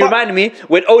 And then he reminded me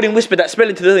when Odin whispered that spell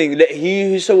into the thing, that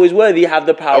he who so is worthy have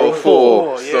the power of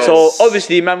Thor. Yes. So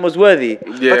obviously, man was worthy.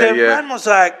 But then man was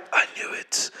like, I knew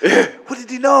it. What did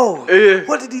he know?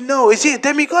 What did he know? Is he a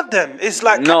demigod then? It's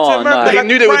like Captain America. He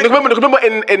knew they were. Remember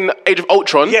in Age of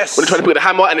Ultron? Yes. When they're trying to put the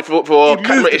hammer and for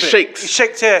Captain America, it shakes. He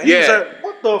shakes here. He was like,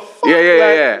 what the fuck?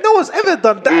 Yeah. No one's ever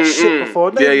done that shit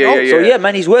before. Yeah. So yeah,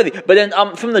 man, he's worthy. But then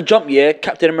from the jump,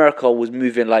 Captain America was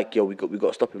moving like, yo, we got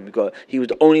to stop him. He was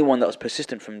the only one that was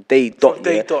persistent from day dot.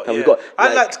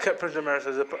 I liked Captain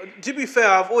America. To be fair,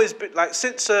 I've always been like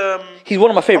since he's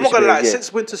one of my favorites. I'm not gonna lie,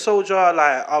 since Winter Soldier,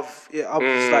 like I was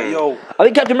just like, yo. I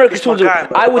think Captain America's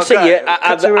I would say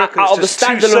out of the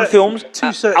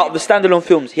standalone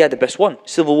films, he had the best one.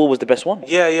 Civil War was the best one.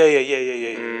 Yeah.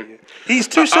 He's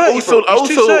too certain.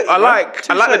 I like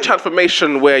the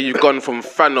transformation where you've gone from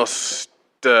Thanos.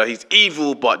 He's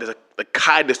evil, but there's a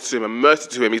kindness to him, a mercy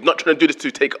to him. He's not trying to do this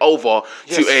to take over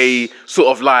to a sort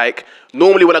of like.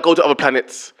 Normally, when I go to other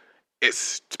planets,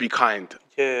 it's to be kind.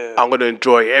 Yeah. I'm gonna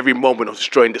enjoy every moment of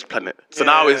destroying this planet. So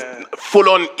now it's full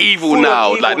on evil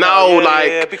now.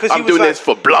 Because I'm doing this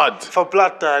for blood. For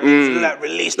blood, Dad. Like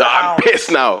release the I'm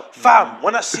pissed now. Fam,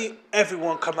 when I see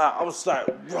everyone come out, I was like,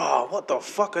 raw, what the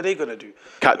fuck are they gonna do?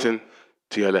 Captain,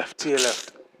 to your left.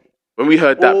 When we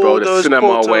heard that, bro, the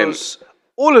cinema went.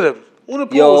 All of them. All the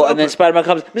portals. And then Spider-Man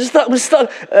comes, Mr. Stark,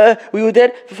 we were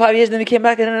dead for 5 years, and then we came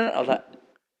back, and I was like.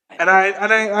 And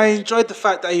I enjoyed the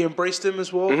fact that he embraced him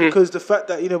as well, because the fact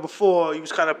that before he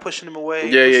was kind of pushing him away.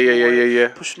 Yeah.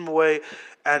 Pushing him away.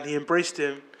 and he embraced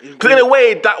him. Because in a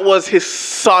way, that was his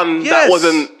son. Yes. That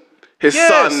wasn't his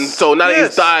son. So now that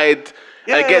he's died.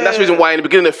 Yeah. Again, that's the reason why in the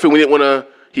beginning of the film we didn't want to.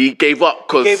 He gave up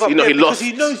because he lost. Because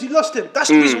he knows he lost him. That's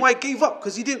the reason why he gave up.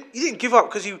 Because he didn't give up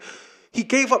because he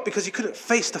gave up because he couldn't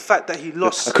face the fact that he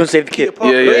lost. I couldn't save the kid.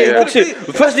 Yeah.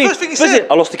 First thing he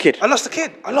said, I lost the kid. I lost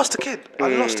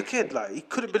the kid. Like, he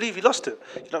couldn't believe he lost him.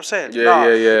 You know what I'm saying? Yeah.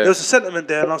 There was a sentiment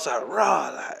there, and I was like,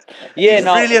 rah, like, yeah,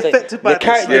 no, really affected by the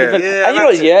character. this. And you know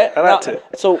what? Yeah, I liked it.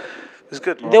 So It's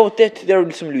good, man. there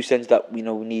are some loose ends that we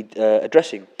need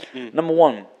addressing. Number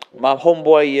one, my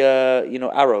homeboy,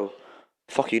 Arrow.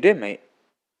 Fuck you doing, mate?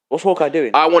 What's Hawkeye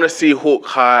doing? I want to see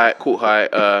Hawkeye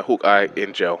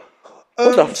in jail.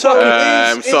 What the fuck? So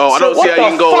I don't see how you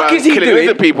can go around killing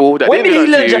innocent people. When did he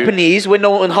learn Japanese? When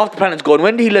half the planet's gone?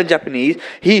 When did he learn Japanese?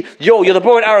 You're the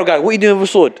bow and arrow guy. What are you doing with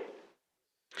a sword?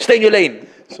 Stay in your lane.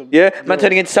 Man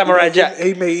turning into Samurai Jack.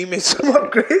 He made some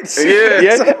upgrades.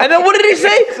 Yeah. And then what did he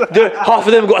say? Half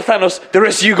of them got Thanos, the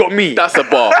rest of you got me. That's a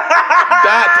bar.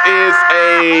 That is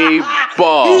a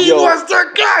bar. He was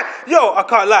the guy. Yo, I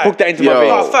can't lie. Hook that into my veins.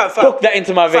 No, fam. Hook that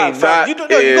into my veins. That You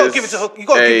gotta give it to is Hook. You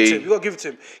gotta give it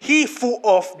to him. He fought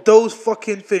off those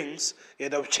fucking things. Yeah,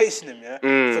 they were chasing him,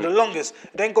 for the longest.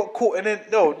 Then got caught, and then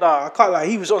I can't lie.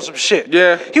 He was on some shit.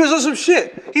 Yeah. He was on some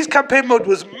shit. His campaign mode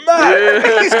was mad.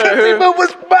 His campaign mode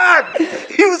was mad.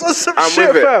 He was on some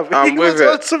shit, fam. I'm with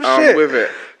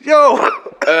it. Yo.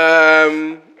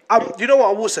 Um. You know what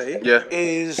I will say? Yeah.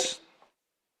 Is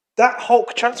that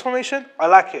Hulk transformation? I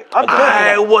like it.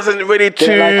 I wasn't really too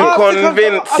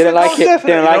convinced. Didn't like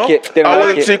it. I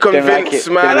wasn't too convinced,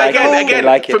 man.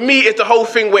 Again, for me, it's the whole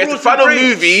thing where it's the final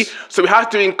movie, so we have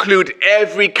to include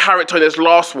every character in this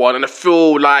last one, and I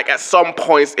feel like at some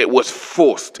points it was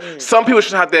forced. Some people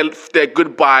should have their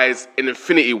goodbyes in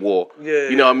Infinity War. Yeah.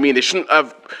 You know what I mean? They shouldn't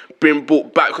have been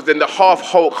brought back, because then the half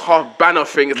Hulk, half Banner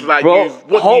thing, it's like,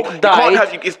 Hulk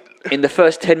died in the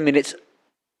first 10 minutes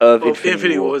of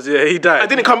Infinity War. Wars, he died. I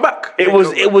didn't come back. It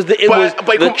was the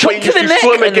chop to the you neck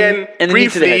saw him and again then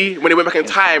briefly when he went back in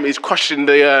time. He's crushing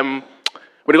the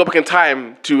when he got back in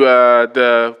time to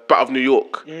the Battle of New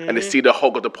York, and they see the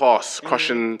Hulk of the past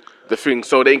crushing the thing.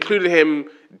 So they included him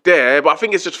there, but I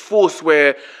think it's just forced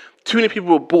where too many people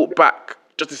were brought back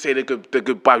just to say the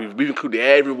goodbye. We've included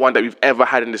everyone that we've ever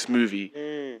had in this movie.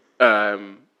 I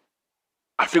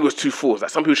think it was too forced.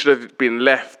 Like, some people should have been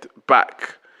left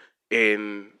back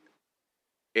in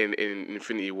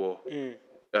Infinity War.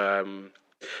 I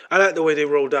like the way they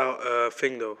rolled out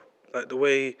thing though. Like the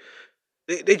way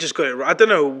they just got it right. I don't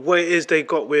know what it is they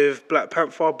got with Black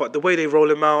Panther, but the way they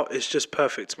roll him out is just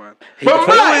perfect, man.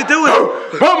 Bombay! He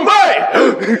won't pay.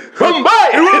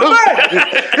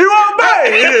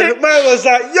 The man was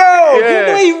like,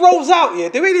 the way he rolls out,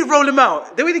 the way they roll him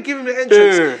out, the way they give him the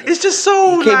entrance, it's just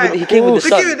so he came with the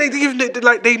sun. They give him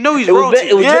like they know he's royalty.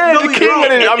 The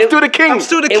king. I'm still the king. I'm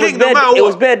still the king, no matter what. It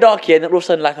was bare dark here, and then all of a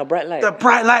sudden, like a bright light. The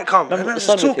bright light come. Remember Man the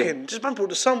sun was with talking. him? Just man brought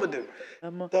the sun with him.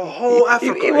 The whole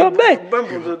Africa. He went back.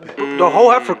 The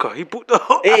whole Africa. He booked the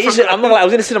whole Africa. I'm not like, I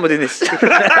was in the cinema doing this. I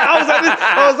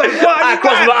was like, what? I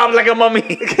crossed my arms like a mummy.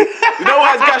 You know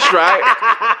why it's gash, right?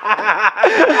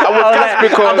 I was gassed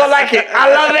because I don't like it. I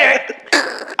love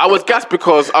it. I was gassed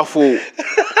because I thought,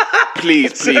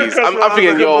 please. I'm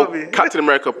thinking, Captain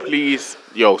America, please,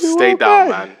 stay down,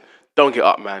 man. Don't get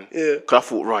up, man. Yeah. Because I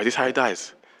thought, right, this is how he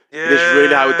dies. Yeah. This is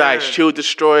really how he dies. Shield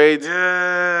destroyed.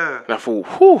 Yeah. And I thought,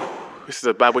 whew, this is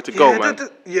a bad way to go, man.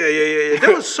 Yeah.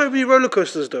 There was so many roller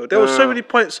coasters though. There were so many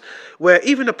points where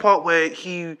even the part where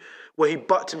he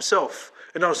bucked himself,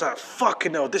 and I was like,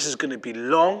 fucking hell, this is gonna be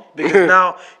long, because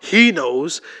now he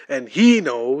knows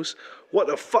what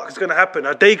the fuck is gonna happen.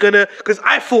 Are they gonna? Because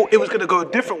I thought it was gonna go a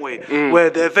different way, where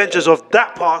the Avengers of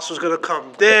that past was gonna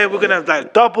come there. We're gonna have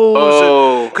like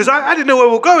doubles. Because I didn't know where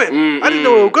we were going.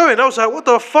 I was like, what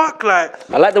the fuck, like.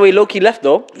 I like the way Loki left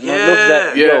though. Yeah. Loki's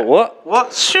like, yo, what?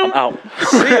 I'm out.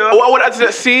 What I would add to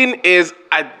that scene is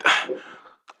I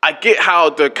get how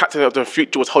the Captain of the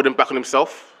Future was holding back on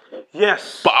himself.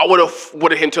 Yes. But I would have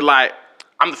wanted him to, like,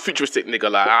 I'm the futuristic nigga,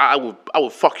 like, I will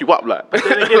fuck you up, like.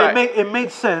 It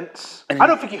made sense. I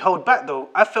don't think he held back though.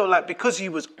 I felt like because he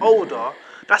was older,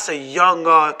 that's a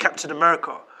younger Captain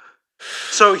America.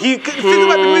 So think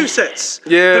about the movesets.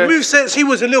 Yeah. The movesets, he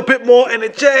was a little bit more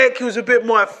energetic, he was a bit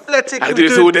more athletic. I can do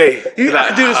this all day. I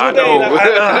can do this all day. I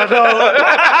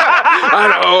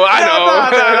know.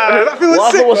 What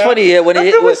I thought was funny, when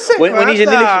he's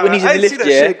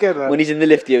in the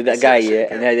lift, with that guy,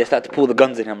 and they start to pull the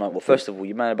guns in him. I'm like, well, first of all,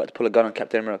 you man about to pull a gun on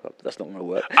Captain America. That's not gonna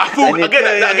work. I thought,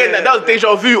 again, that was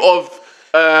deja vu of,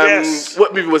 Yes.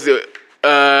 what movie was it?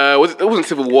 It wasn't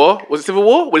Civil War. Was it Civil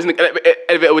War? Was in the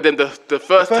elevator with them the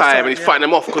first time, and he's fighting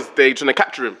them off because they're trying to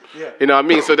capture him. Yeah. You know what I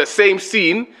mean? So that same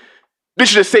scene,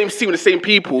 literally the same scene with the same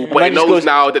people, but he knows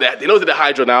now that they know that they're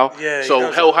Hydra now. Yeah,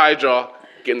 so Hell Hydra,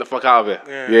 getting the fuck out of it.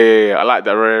 Yeah. I like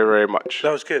that very, very much.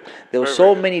 That was good. There were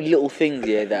so many little things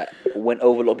here that went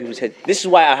over a lot of people's heads. This is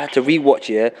why I had to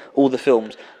rewatch all the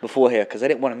films before here, because I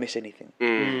didn't want to miss anything.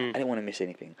 I didn't want to miss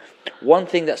anything. One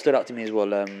thing that stood out to me as well,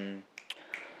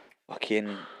 what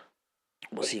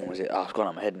scene was it? It's gone out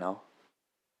of my head now.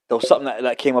 There was something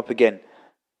that came up again.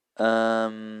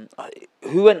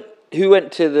 Who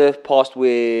went to the past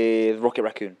with Rocket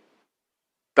Raccoon?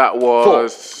 That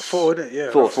was Thor, isn't it? Yeah.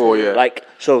 Thor, yeah.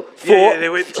 Thor. Yeah, they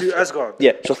went to Asgard.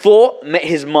 Yeah, so Thor met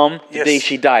his mum the day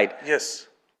she died. Yes.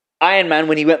 Iron Man,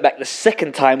 when he went back the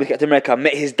second time with Captain America,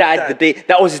 met his dad the day.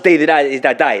 That was his day his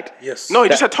dad died. Yes. No, he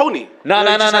just had Tony. No.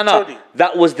 Tony.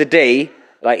 That was the day.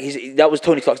 That was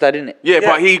Tony Stark's dad, didn't it? Yeah,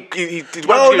 but his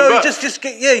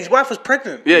his wife was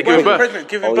pregnant. Yeah, giving birth.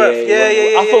 Giving birth.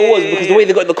 Yeah. I thought it was because the way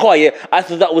they got in the car. Yeah, I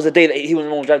thought that was the day that he was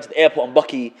driving to the airport and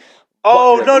Bucky.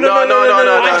 Oh, no.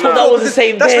 I thought that was the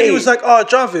same That's day. when he was like,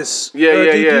 Jarvis.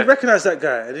 Yeah. Do you recognize that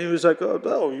guy? And he was like, oh,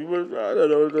 no, you were, I don't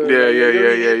know. Yeah.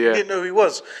 He didn't know who he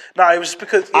was. No, it was just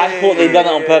because... I thought they'd done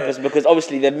it on purpose because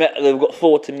obviously they've got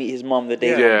Thor to meet his mum the day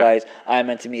his mum dies. Iron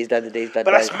Man to meet his dad the day his dad dies.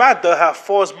 But that's mad though, how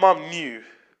Thor's mum knew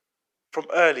from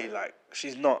early,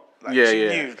 she's not... she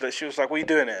knew, she was like, what are you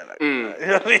doing here? You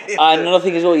know what I mean? And another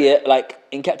thing as well,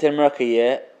 in Captain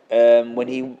America, when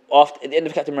at the end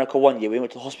of Captain America 1, we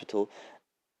went to the hospital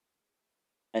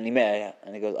and he met her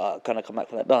and he goes, can I come back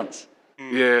from that dance?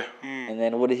 Yeah. And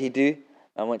then what did he do?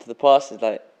 I went to the past, it's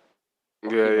like,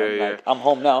 yeah. I'm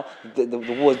home now, the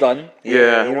war's done.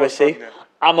 Yeah. USA.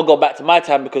 I'm gonna go back to my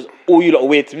time because all you lot are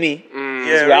weird to me.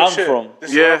 This is where I'm from.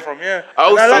 This is where I'm from, yeah. I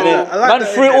also, I like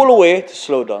man threw it all away to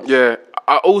slow dance. Yeah.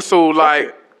 I also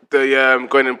like the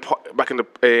going back in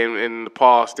the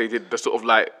past. They did the sort of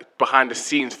behind the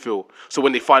scenes feel. So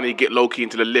when they finally get Loki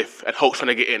into the lift and Hulk's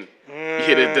trying to get in, you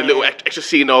hear the little extra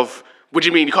scene of what do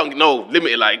you mean you can't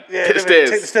limited take the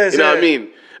stairs. You know what I mean?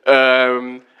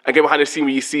 And get behind the scene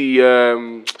where you see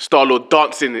Star-Lord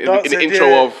dancing in the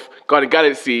intro of Guardian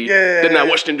Galaxy. Then I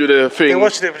watched him do the thing. They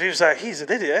watched it, but he was like, he's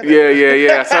an idiot.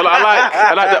 Yeah. So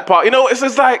I like that part. You know, it's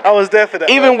just I was there for that.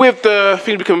 Even with the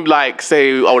things we can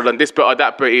say, I would have done this better,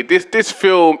 that better. This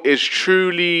film is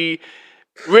truly,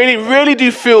 really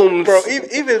do films. Bro,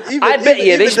 even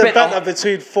the banter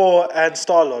between Thor and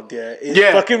Star-Lord, is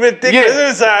fucking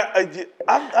ridiculous. Yeah. It's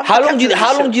like, How long do you think?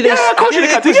 How long do you reckon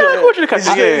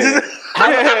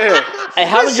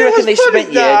they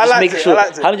spent?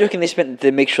 How do you reckon they spent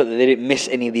to make sure that they didn't miss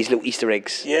any of these little Easter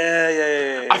eggs?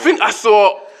 Yeah. I think I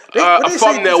saw a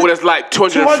thumbnail where there's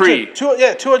 203.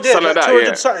 200 something like that.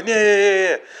 200 something.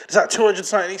 Yeah. There's 200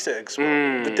 something Easter eggs.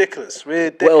 Ridiculous.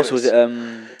 What else was it?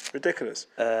 Ridiculous.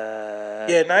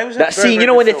 It was that scene. You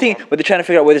know when they're trying to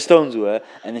figure out where the stones were,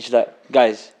 and then she's like,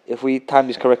 "Guys, if we time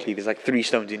this correctly, there's 3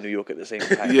 stones in New York at the same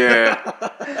time." Yeah.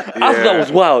 I thought that was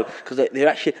wild because they're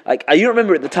actually you don't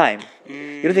remember at the time.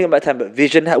 You don't think about the time, but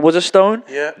Vision was a stone.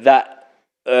 Yeah. That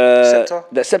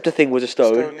scepter thing was a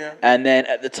stone. And then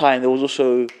at the time there was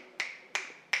also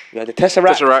the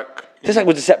Tesseract. Tesseract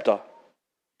was the scepter.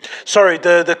 Sorry,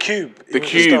 the cube. The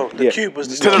cube. The cube was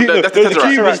the That's The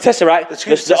cube was the Tesseract.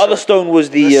 The other stone was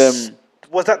the...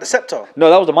 Was that the scepter? No,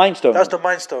 that was the Mind Stone. That was the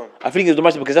Mind Stone. I think it was the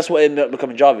Mind Stone because that's what ended up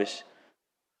becoming Jarvis.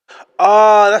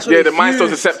 That's what the Mind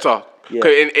Stone's the scepter. Yeah.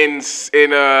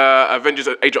 In Avengers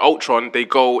Age of Ultron, they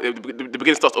go... The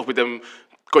beginning starts off with them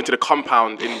going to the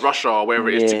compound in Russia or wherever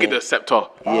it is to get the scepter.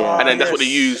 Yeah. And then that's what they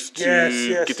use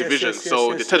to get to Vision.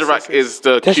 So the Tesseract is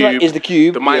the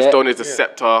cube. The Mind Stone is the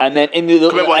scepter. And then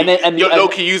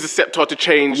Loki used the scepter to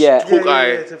change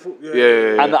Hawkeye.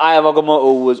 Yeah. And the Eye of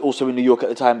Agamotto was also in New York at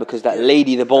the time because that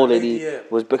lady, the bold lady,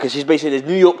 was because she's basically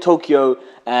there's New York, Tokyo,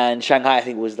 and Shanghai. I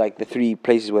think was the 3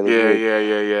 places where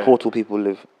the portal people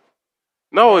live.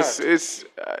 No, it's a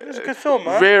good film,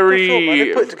 man. Very. Good film, man.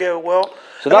 They put it together well.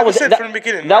 So that was from the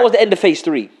beginning. That was the end of Phase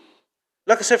 3.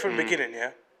 Like I said from the beginning,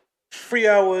 3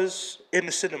 hours in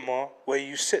the cinema where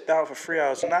you sit down for 3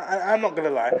 hours, and I'm not gonna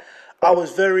lie, I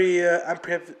was very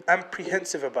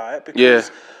apprehensive about it because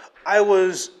I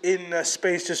was in a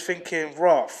space just thinking,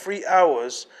 3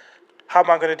 hours. How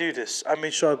am I gonna do this? I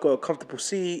made sure I got a comfortable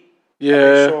seat. Yeah. I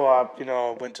made sure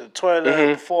I went to the toilet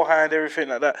beforehand, everything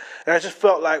like that, and I just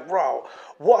felt like,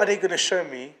 what are they gonna show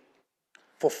me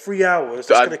for 3 hours.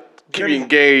 That That's gonna keep you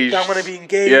engaged. That I'm gonna be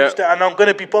engaged, and I'm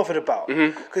gonna be bothered about.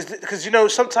 Mm-hmm. Because you know,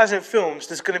 sometimes in films,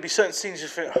 there's gonna be certain scenes you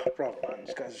think, oh, bro, man,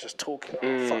 these guys are just talking.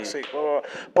 Oh, fuck's sake, blah, blah,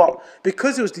 blah. But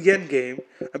because it was the end game,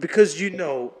 and because you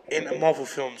know, in Marvel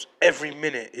films, every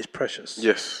minute is precious.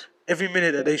 Yes. Every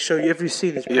minute that they show you, every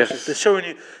scene is precious. Yes.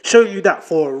 They're showing you that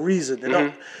for a reason.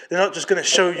 They're not just gonna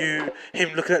show you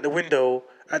him looking at the window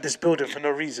at this building for no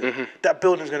reason. That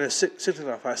building's gonna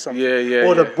signify something.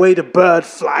 Or the way the bird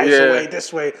flies away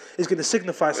this way is gonna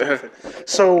signify something.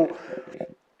 So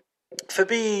for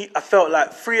me, I felt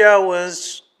like 3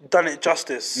 hours done it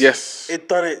justice. Yes. It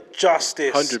done it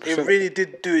justice. 100%. It really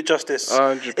did do it justice.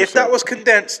 100%. If that was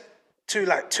condensed to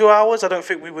like 2 hours, I don't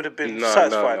think we would have been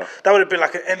satisfied. No. That would have been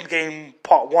like an Endgame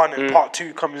part 1 and part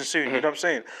 2 coming soon. You know what I'm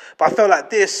saying? But I felt like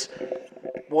this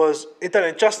was it done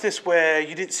it justice where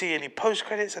you didn't see any post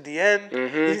credits at the end. You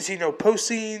didn't see no post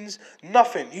scenes,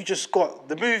 nothing. You just got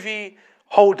the movie.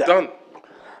 Hold that. Done.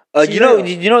 You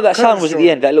know that sound was at the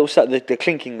end. That little sound, the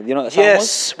clinking. You know what that sound was?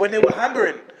 Yes, when they were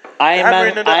hammering.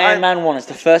 Iron Man 1 is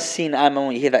the first scene in Iron Man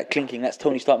 1 you hear that clinking. That's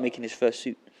Tony Stark making his first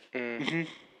suit.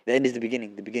 The end is the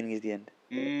beginning. The beginning is the end.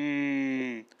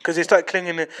 Because they start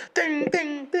clinging, ding, ding,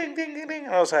 ding, ding, ding, ding.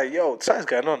 And I was like, yo, something's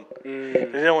going on.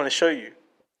 They don't want to show you.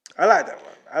 I like that,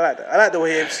 man. I like that. I like the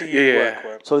way MCU work,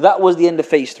 man. So that was the end of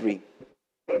Phase 3.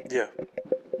 Yeah.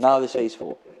 Now there's Phase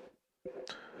 4.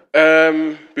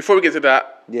 Before we get to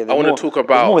that, I want to talk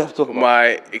about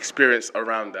my experience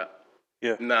around that.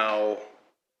 Yeah. Now,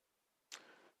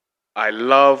 I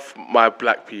love my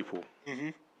black people.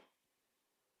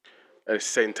 At the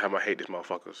same time, I hate these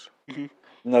motherfuckers.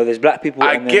 No, there's black people.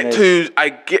 I get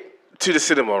to the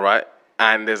cinema, right?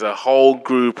 And there's a whole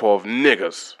group of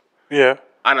niggas. Yeah.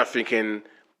 And I'm thinking,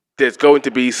 there's going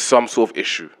to be some sort of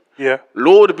issue. Yeah.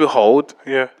 Lo and behold,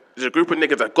 Yeah. there's a group of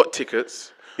niggas that got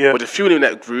tickets. Yeah. But there's a few in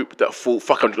that group that thought,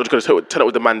 fuck, I'm just going to turn up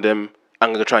with the man them. I'm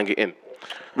going to try and get in.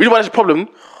 Really, why there's a problem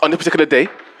on this particular day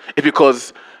is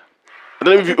because I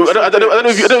don't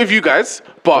know if you guys,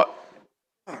 but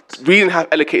we didn't have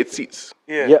allocated seats.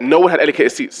 Yeah. Yep. No one had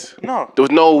allocated seats. No. There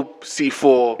was no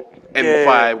C4,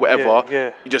 N5, whatever.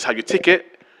 Yeah. You just have your ticket.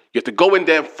 You have to go in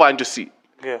there and find your seat.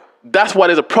 Yeah. That's why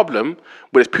there's a problem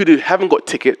where there's people who haven't got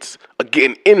tickets are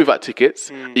getting in without tickets.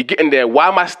 You get in there, why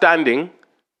am I standing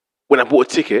when I bought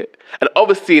a ticket? And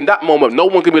obviously in that moment, no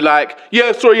one can be like,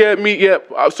 I'm sorry, I'm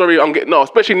getting, no,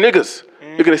 especially niggas.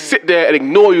 They're going to sit there and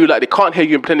ignore you like they can't hear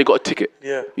you and pretend they got a ticket.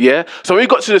 Yeah. Yeah? So when we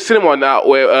got to the cinema now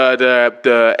where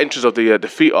the entrance of the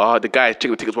theatre are, the guys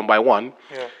checking the tickets one by one.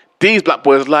 Yeah. These black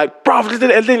boys like, bro, like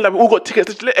we all got tickets,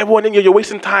 let's let everyone in, you're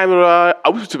wasting time. I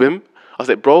whispered to him, I was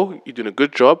like, bro, you're doing a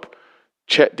good job.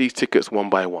 Check these tickets one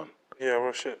by one. Yeah,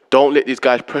 real shit. Don't let these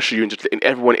guys pressure you and just letting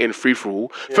everyone in free for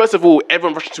all. Yeah. First of all,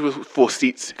 everyone rushing for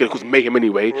seats going to cause mayhem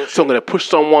anyway. So I'm going to push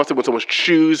someone, someone's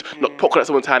shoes, not poke at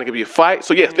someone's hand, it could be a fight.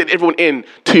 So yes, let everyone in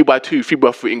 2 by 2, 3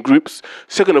 by 3 in groups.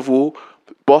 Second of all,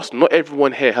 boss, not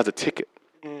everyone here has a ticket.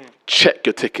 Check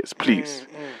your tickets, please.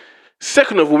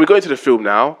 Second of all, we're going to the film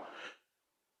now.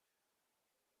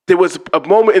 There was a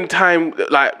moment in time,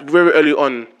 like very early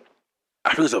on, I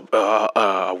think it was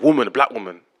a woman, a black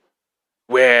woman,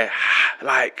 where,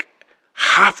 like,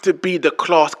 have to be the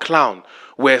class clown,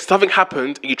 where something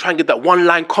happened and you try and get that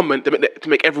one-line comment to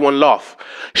make everyone laugh.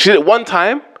 She did it one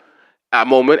time at a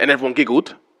moment and everyone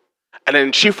giggled, and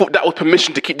then she thought that was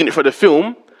permission to keep doing it for the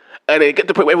film, and then it get to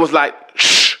the point where everyone's like,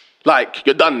 shh, like,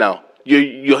 you're done now.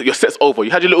 Your set's over.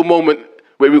 You had your little moment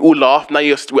where we all laughed. Now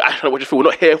we're actually watching the film.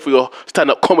 We're not here for your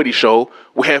stand-up comedy show.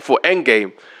 We're here for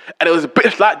Endgame. And it was a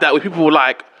bit like that where people were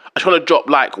like, I trying to drop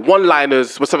like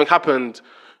one-liners when something happened.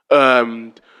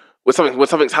 When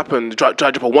something's happened, try to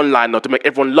drop a one-liner to make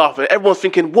everyone laugh, and everyone's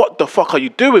thinking, "What the fuck are you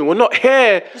doing? We're not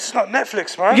here. This is not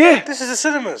Netflix, man. Yeah, this is the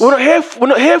cinemas. We're not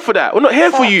here for that. We're not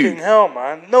here for you. Fucking hell,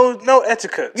 man. No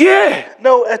etiquette. Yeah,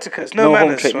 no etiquette. No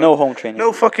manners. No home training.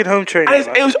 No fucking home training.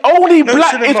 And it was only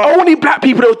black. It's only black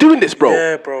people that were doing this, bro.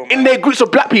 Yeah, bro. Man. In their groups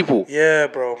of black people. Yeah,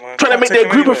 bro, man. Trying to make their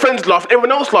group of friends laugh,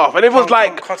 everyone else laugh, and everyone's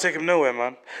like, can't take him nowhere,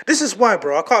 man. This is why,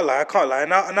 bro. I can't lie.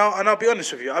 And I'll be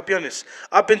honest with you. I'll be honest.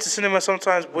 I've been to cinema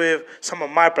sometimes with some of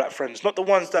my black friends, not the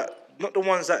ones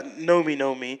that know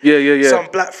me. Yeah. Some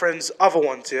black friends, other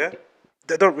ones, yeah.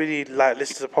 They don't really like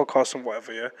listen to the podcast and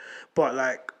whatever, yeah. But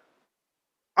like,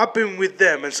 I've been with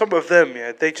them, and some of them,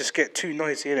 yeah, they just get too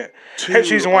noisy, innit? Hence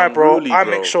the reason why, bro, I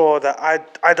make sure that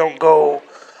I don't go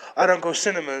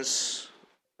cinemas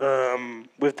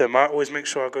with them. I always make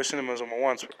sure I go cinemas on my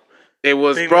ones,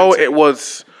 bro.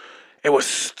 It was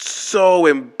so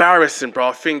embarrassing,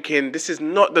 bro. Thinking this is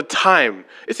not the time.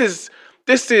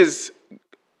 This is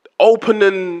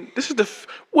opening. This is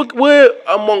we're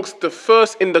amongst the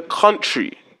first in the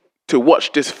country to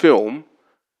watch this film,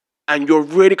 and you're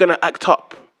really gonna act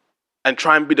up and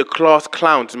try and be the class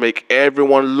clown to make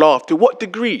everyone laugh. To what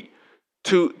degree?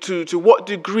 To what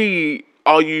degree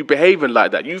are you behaving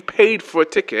like that? You've paid for a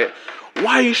ticket.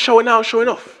 Why are you showing out, showing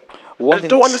off? I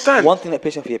don't understand. One thing that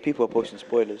pisses me off here, people are posting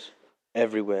spoilers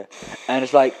everywhere, and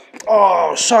it's like,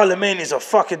 oh, Charlemagne is a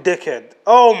fucking dickhead.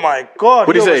 Oh my god,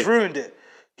 What he did he almost say? ruined it.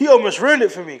 He almost ruined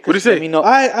it for me. What did he say? let me know.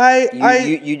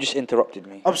 You just interrupted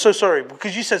me. I'm so sorry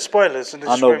because you said spoilers. And it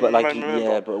I just know, made but me like, remember.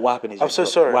 yeah, but what happened is I'm so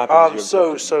sorry. what happened I'm is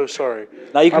you're so sorry.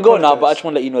 Now you can I go now, but I apologise. just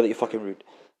want to let you know that you're fucking rude.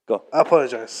 Go. I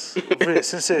apologize. Really,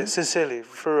 sincerely,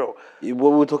 for real.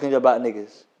 What we're talking about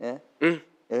niggas, yeah?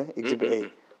 Yeah, Exhibit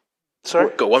A. Sorry?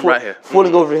 Got one right here.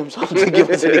 Falling over himself to give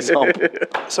us an example.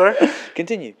 Sorry?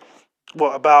 Continue.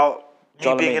 What about me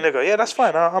Charlemagne. being a nigga? Yeah, that's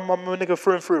fine. I'm a nigga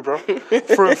through and through, bro.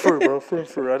 Through and through, bro. Through and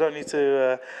through. I don't need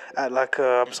to act like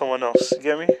I'm someone else. You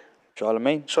get me?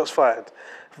 Charlemagne. Shots fired.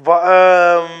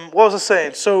 But what was I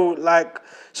saying?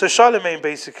 So Charlemagne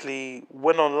basically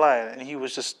went online and he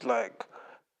was just like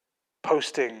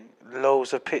posting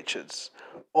loads of pictures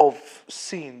of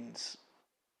scenes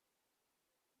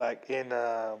like in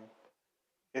the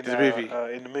movie,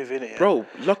 innit? Yeah? Bro,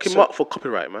 lock him up for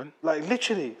copyright, man. Like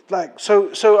literally, like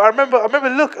so. I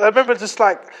remember just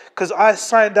like because I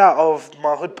signed out of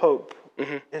my Hood Pope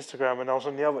Instagram and I was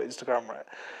on the other Instagram, right?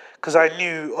 Because I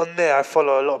knew on there I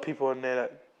follow a lot of people on there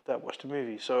that watch the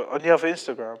movie. So on the other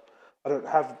Instagram, I don't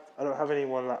have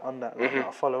anyone like on that that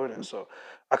I follow in it. So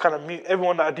I kind of mute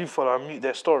everyone that I do follow. I mute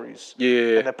their stories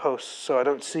and their posts, so I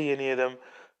don't see any of them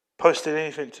posting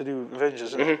anything to do with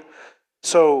Avengers.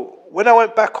 So when I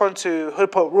went back onto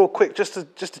Hood Pope real quick, just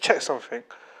to check something,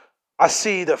 I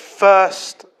see the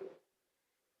first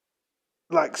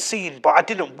like scene, but I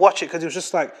didn't watch it because it was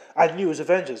just like I knew it was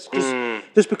Avengers,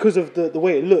 just because of the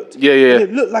way it looked. Yeah. And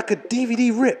it looked like a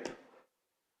DVD rip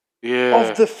Yeah.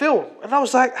 of the film, and I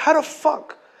was like, "How the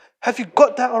fuck have you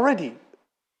got that already?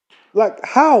 Like,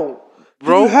 how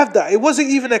Bro. do you have that? It wasn't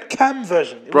even a cam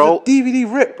version. It Bro. was a DVD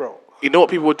rip, bro." You know what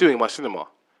people were doing in my cinema?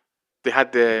 They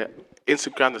had their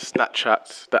Instagram, the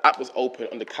Snapchats. The app was open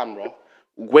on the camera,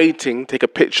 waiting, take a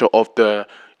picture of the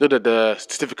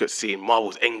certificate scene,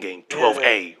 Marvel's Endgame,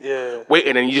 12A. Yeah.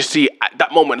 Waiting, and you just see at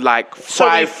that moment like So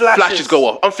many 5 flashes go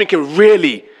off. I'm thinking,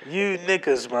 really? You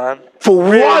niggas, man. For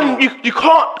one, you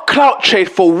can't clout chase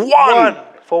for one.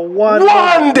 For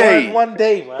one day. One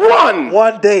day, man.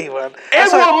 One day, man.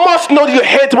 Everyone must know that you're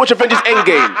here to watch Avengers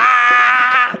Endgame.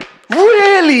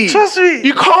 Really? Trust me.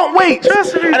 You can't wait.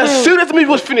 Trust me, And bro. as soon as the movie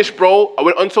was finished, bro, I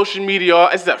went on social media.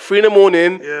 It's at 3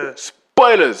 a.m. Yeah.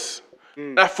 Spoilers.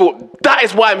 And I thought, that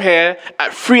is why I'm here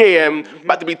at 3 a.m.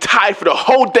 About to be tired for the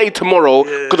whole day tomorrow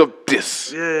because of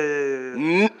this.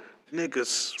 Yeah.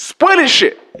 Niggas. Spoiling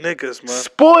shit. Niggas, man.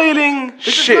 Spoiling They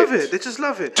just shit. love it. They just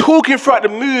love it. Talking throughout the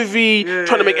movie,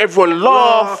 trying to make everyone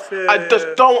laugh. I just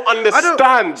don't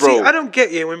understand, bro. See, I don't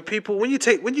get you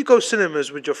when you go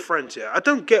cinemas with your friends. Yeah, I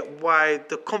don't get why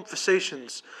the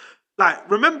conversations.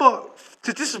 Like, remember,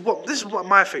 this is what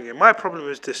my thing is. My problem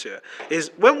is this. Yeah,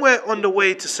 is when we're on the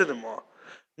way to cinema,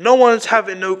 no one's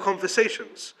having no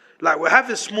conversations. Like, we're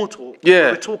having small talk.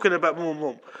 Yeah. We're talking about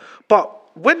boom.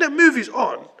 But when the movie's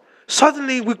on,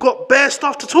 suddenly we've got bare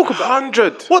stuff to talk about.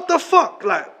 100. What the fuck?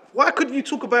 Like, why couldn't you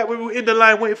talk about it when we were in the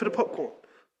line waiting for the popcorn?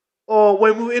 Or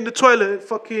when we were in the toilet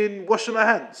fucking washing our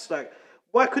hands? Like,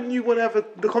 why couldn't you want to have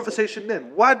the conversation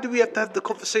then? Why do we have to have the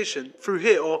conversation through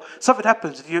here? Or something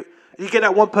happens and you get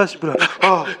that one person be like,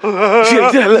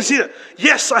 you see that?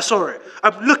 Yes, I saw it.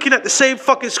 I'm looking at the same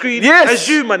fucking screen as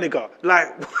you, my nigga. Like,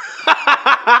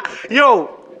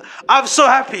 yo, I'm so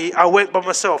happy I went by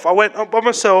myself. I went up by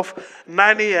myself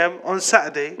 9 a.m. on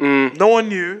Saturday. No one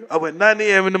knew. I went 9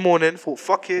 a.m. in the morning. Thought,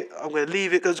 fuck it. I'm going to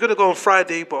leave it. Because I was going to go on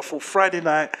Friday, but I thought Friday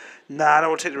night, nah, I don't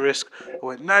want to take the risk. I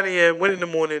went 9 a.m., went in the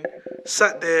morning,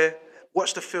 sat there,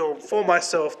 watched the film for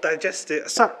myself, digested it. I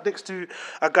sat next to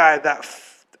a guy that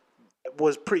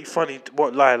was pretty funny,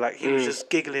 won't lie. Like, he was just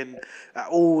giggling at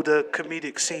all the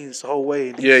comedic scenes the whole way.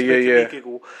 And he was making me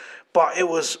giggle. But it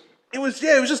was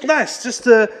just nice just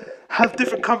to have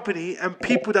different company and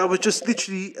people that were just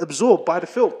literally absorbed by the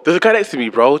film. There's a guy next to me,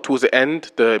 bro, towards the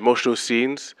end, the emotional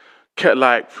scenes, kept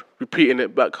like repeating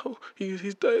it back. Oh,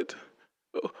 he's dead.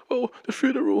 Oh, the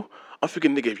funeral. I'm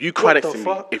thinking, nigga, if you cry next to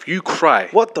me, if you cry,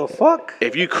 What the fuck? I'm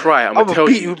gonna tell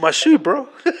beat you you, with my shoe, bro.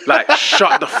 like,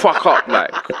 shut the fuck up,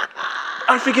 like.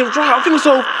 I'm thinking,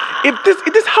 so, if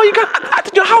this how you guys act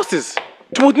in your houses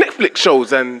towards Netflix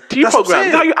shows and TV That's what I'm programs,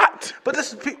 saying. how you act. But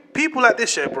people like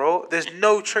this, yeah, bro, there's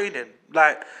no training.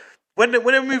 Like,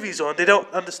 when a movie's on, they don't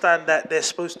understand that they're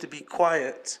supposed to be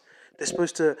quiet. They're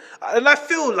supposed to, and I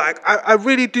feel like I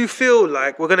really do feel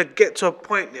like we're gonna get to a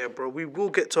point there, bro. We will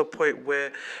get to a point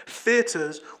where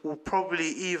theaters will probably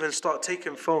even start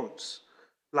taking phones.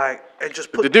 Like, and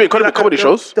just put. They're doing comedy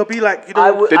shows. They'll be like, you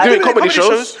know, they're doing comedy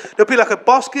shows. There'll be like a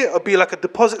basket. It'll be like a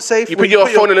deposit safe. You put your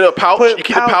phone in a little pouch. You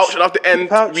keep the pouch, and after the end,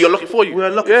 we unlock it for you. We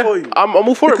unlock it for you. I'm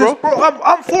all for it, bro.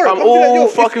 I'm for it. I'm all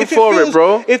fucking for it,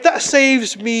 bro. If that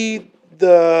saves me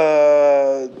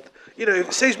if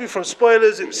it saves me from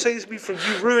spoilers, it saves me from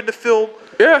you ruining the film.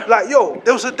 Yeah. Like, yo,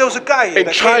 there was a guy in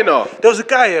China. There was a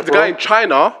guy here, bro. The guy in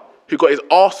China who got his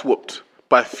arse whooped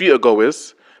by theatre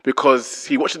goers because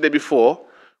he watched it the day before.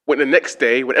 Went the next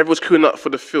day, when everyone was queuing up for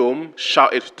the film,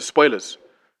 shouted the spoilers.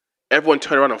 Everyone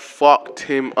turned around and fucked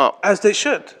him up. As they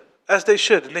should. And they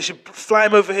should fly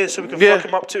him over here so we can fuck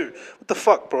him up too. What the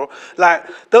fuck, bro? Like,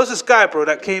 there was this guy, bro,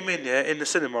 that came in, in the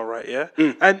cinema, right,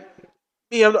 And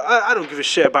me, I don't give a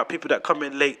shit about people that come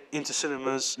in late into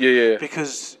cinemas.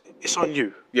 Because it's on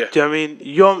you. Yeah. Do you know what I mean?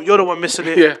 You're the one missing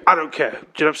it. Yeah. I don't care. Do you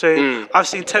know what I'm saying? I've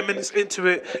seen 10 minutes into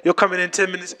it. You're coming in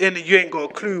 10 minutes in and you ain't got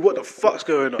a clue what the fuck's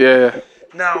going on. Yeah.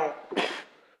 Now,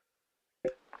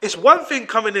 it's one thing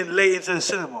coming in late into the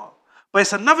cinema, but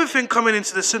it's another thing coming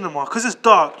into the cinema because it's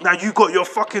dark. Now you got your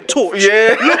fucking torch,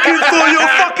 looking for your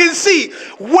fucking seat,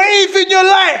 waving your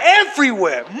light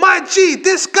everywhere. My G,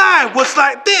 this guy was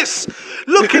like this,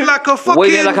 looking like a fucking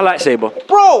waving like a lightsaber,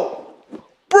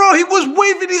 bro. He was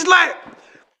waving his light,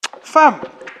 fam.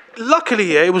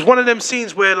 Luckily, it was one of them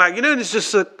scenes where, like, you know, it's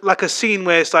just like a scene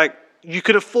where it's like, you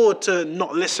can afford to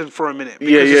not listen for a minute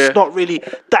because it's not really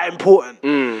that important.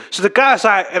 So the guy's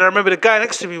like, and I remember the guy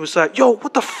next to me was like, yo,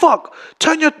 what the fuck?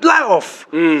 Turn your light off.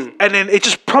 And then it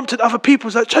just prompted other people.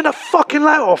 It's like, turn the fucking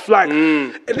light off. Like,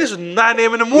 and this was 9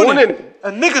 a.m. in the morning.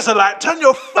 And niggas are like, turn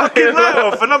your fucking light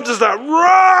off. And I'm just like,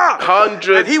 rah!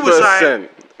 100%. And he was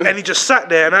like, and he just sat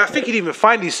there. And I think he didn't even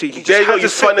find his seat. He just had to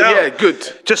sit down. Yeah,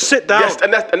 good. Just sit down. Yes,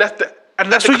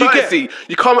 and that's what you get.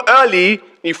 You come early,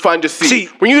 you find your seat.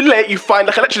 When you're late, you find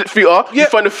like electric theatre, you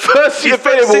find the first seat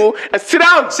available and sit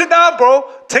down. Sit down, bro.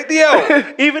 Take the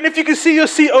L. Even if you can see your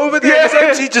seat over there, it's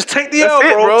empty, just take the L,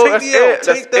 bro. Take the L.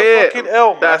 Take the fucking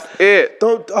L, man. That's it.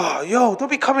 Don't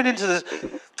be coming into this.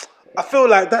 I feel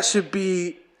like that should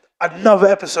be another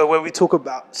episode where we talk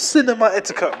about cinema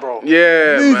etiquette, bro.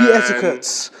 Yeah, movie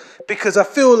etiquettes. Because I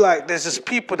feel like there's just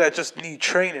people that just need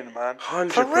training, man.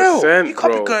 100%, for real. You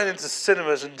can't bro. be going into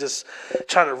cinemas and just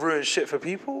trying to ruin shit for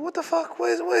people. What the fuck?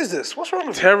 Where is this? What's wrong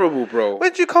with you? Terrible, bro. Where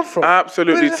did you come from?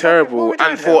 Absolutely terrible.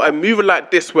 And for a movie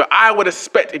like this, where I would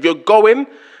expect if you're going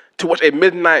to watch a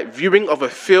midnight viewing of a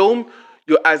film,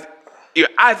 you're as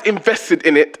invested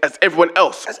in it as everyone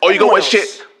else. Or you go watch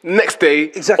shit next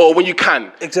day, or when you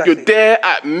can. Exactly. You're there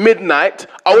at midnight.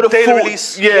 I would have thought,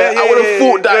 I would have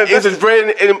thought that it was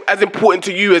very as important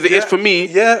to you as it is for me.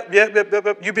 Yeah.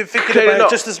 You've been thinking about it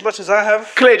just as much as I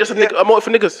have. Clear, just a motive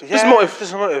for niggas. Just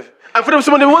a motive. And for them,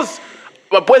 someone was.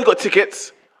 My boys got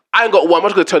tickets. I ain't got one. I'm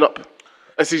just gonna turn up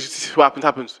and see what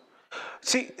happens.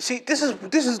 See, this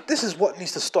is what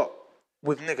needs to stop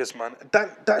with niggas, man.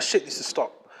 That shit needs to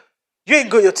stop. You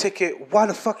ain't got your ticket. Why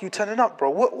the fuck you turning up,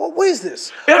 bro? What is this?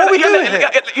 What are we doing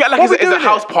here? It's a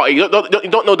house party. You don't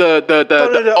know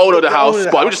the owner of the house,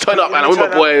 but we just turn up and I'm with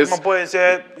my boys. My boys,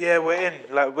 yeah, we're in.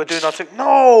 Like, we're doing our ticket.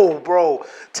 No, bro.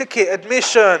 Ticket,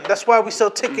 admission. That's why we sell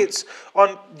tickets on,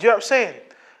 you know what I'm saying?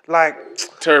 Like,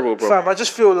 terrible, bro. Fam, I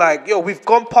just feel like, we've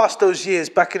gone past those years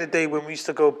back in the day when we used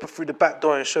to go through the back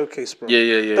door and showcase, bro.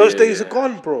 Yeah. Those days are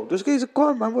gone, bro. Those days are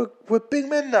gone, man. We're big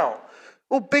men now.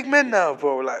 We're big men now,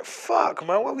 bro. Like, fuck,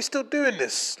 man. Why are we still doing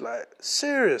this? Like,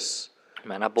 serious.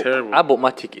 Man, I bought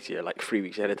my tickets here like 3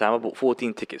 weeks ahead of time. I bought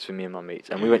 14 tickets for me and my mates,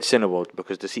 and we went Cineworld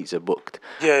because the seats are booked.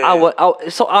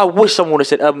 So I wish someone would have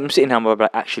said, I'm sitting here,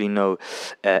 but actually no,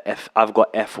 I've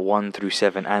got F1 through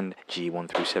 7 and G1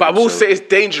 through 7. But I will say it's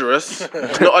dangerous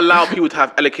to not allow people to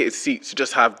have allocated seats. You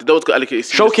just have those got allocated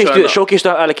seats. Showcase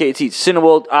don't have allocated seats.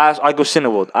 Cineworld, I go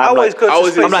Cineworld. I always go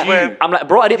to I'm like,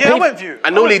 bro, I didn't pay. I went View. I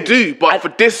normally do, but for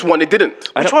this one, it didn't.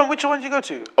 Which one did you go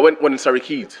to? I went one in Surrey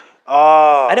Keys.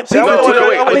 I didn't pay for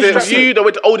the ticket. I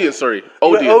went to Odeon, sorry.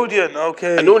 Odeon,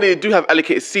 okay. And normally they do have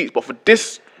allocated seats, but for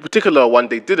this particular one,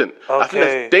 they didn't. Okay. I think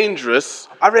that's dangerous.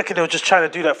 I reckon they were just trying to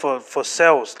do that for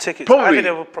sales, tickets. Probably.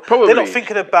 They're not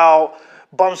thinking about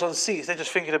bums on seats. They're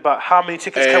just thinking about how many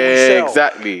tickets can we sell.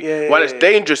 Exactly. What it's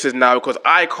dangerous is now because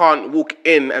I can't walk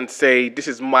in and say, this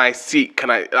is my seat. Can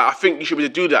I think you should be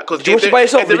able to do that. Did you watch it by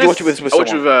yourself or did you watch it with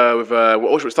someone? I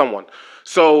watched it with someone.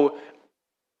 So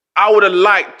I would have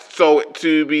liked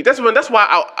to be. That's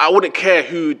why I wouldn't care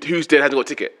who's there hasn't got a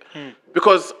ticket.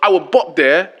 Because I will bop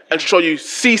there and show you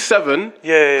C7.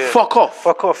 Yeah. Fuck off.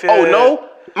 Fuck off, yeah, Oh, yeah. no.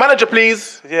 Manager,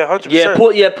 please. Yeah,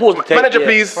 100%. Pause the tape. Manager,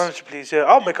 please. Manager, please. Yeah,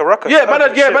 I'll make a ruckus. Yeah, I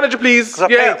don't give a shit. manager, please. 'Cause I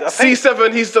Yeah, paid.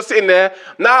 C7, he's just sitting there.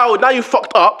 Now you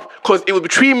fucked up because it was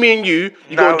between me and you.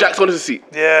 You go Now- and Jack's onto the seat.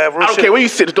 Yeah, real I don't shit. care where you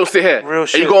sit, just don't sit here. Real and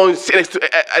shit. you go and sit next to.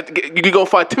 You go and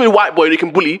find a timid white boy you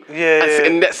can bully. Yeah, and sit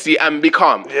in that seat and be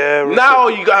calm. Yeah, real now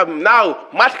shit. you got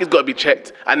my ticket's got to be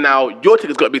checked, and now your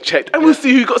ticket's got to be checked, and we'll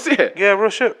see who got to sit here. Yeah, real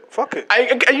shit. Fuck it.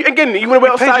 Again, you want to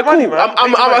wait paid outside? your money, Cool. man. I'm Paid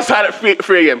your money. outside at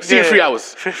 3 a.m. See you in 3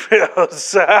 hours. 3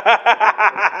 hours.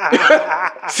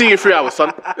 See you in 3 hours,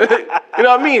 son. You know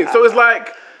what I mean? So it's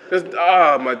like,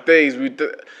 my days.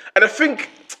 And I think,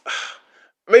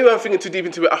 maybe I'm thinking too deep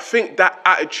into it. I think that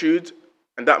attitude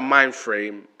and that mind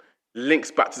frame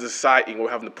links back to society when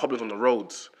we're having the problems on the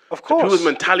roads. Of course. People's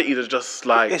mentality is just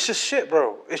like... It's just shit,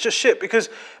 bro. It's just shit because,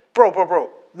 bro.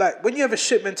 Like, when you have a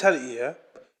shit mentality, yeah,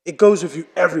 it goes with you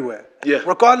everywhere. Yeah.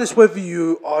 Regardless whether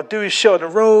you are doing shit on the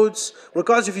roads,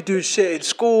 regardless if you're doing shit in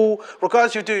school,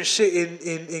 regardless if you're doing shit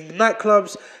in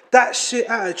nightclubs, that shit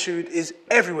attitude is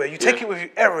everywhere. You take it with you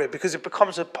everywhere because it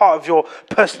becomes a part of your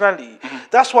personality.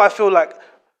 That's why I feel like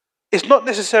it's not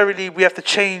necessarily we have to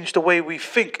change the way we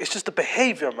think. It's just the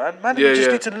behavior, man. You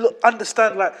just need to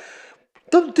understand, like,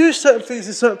 don't do certain things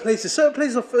in certain places. Certain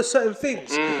places are for certain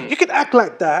things. You can act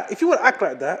like that. If you want to act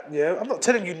like that, yeah, I'm not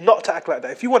telling you not to act like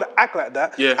that. If you want to act like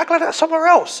that, act like that somewhere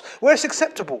else where it's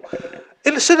acceptable.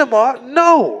 In the cinema,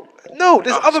 no,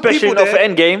 there's other especially people not there. for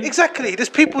Endgame. Exactly. There's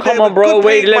people Come there on, with bro, good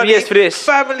wait paying 11 money, years for this.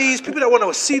 families, people that want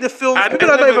to see the film, And people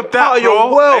it's that are not never even part of that, your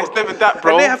bro. world. It's never that,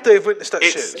 bro. And they have to witness that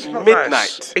It's shit. not midnight.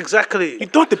 Nice. Exactly. You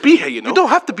don't have to be here, you know? You don't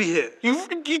have to be here.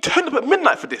 You turned up at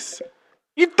midnight for this.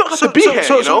 You don't have to be here,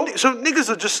 you know? So niggas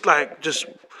are just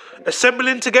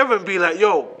assembling together and be like,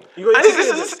 yo. You got And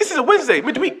your this is a Wednesday,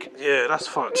 midweek. Yeah, that's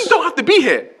fucked. You don't have to be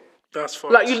here. That's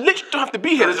fucked. Like, you literally don't have to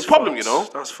be here. There's a problem, you know?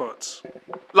 That's fucked.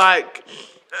 Like,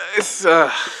 it's...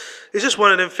 It's just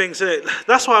one of them things, innit?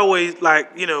 That's why I always,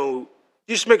 like, you know,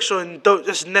 you just make sure and don't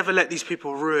just never let these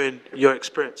people ruin your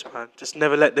experience, man. Just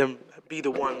never let them be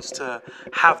the ones to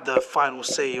have the final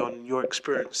say on your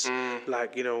experience.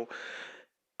 Like, you know,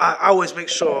 I always make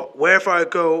sure wherever I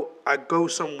go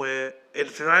somewhere, and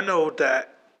if I know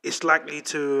that it's likely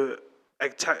to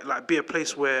be a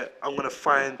place where I'm gonna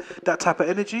find that type of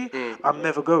energy, I'm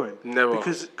never going. Never.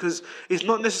 Because it's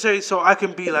not necessarily so I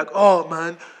can be like, oh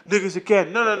man, niggas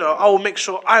again. No. I will make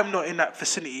sure I'm not in that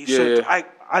vicinity,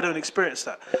 I don't experience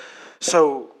that.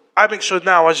 So I make sure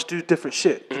now I just do different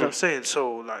shit. You know what I'm saying?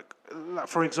 So like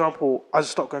for example, I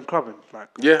just stopped going clubbing.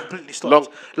 Completely stopped.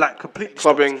 Completely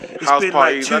clubbing, stopped. It's house been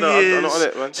parties. like 2 years I'm not on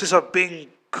it, man. since I've been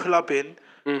clubbing.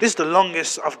 This is the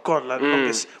longest I've gone.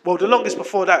 Longest. Well, the longest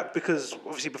before that, because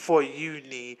obviously before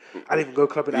uni, I didn't even go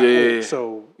clubbing at all.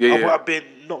 So I've been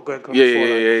not going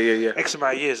clubbing for X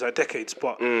amount of years, like decades.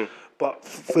 But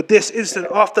for this instant,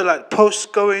 after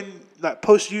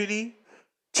post uni,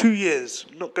 2 years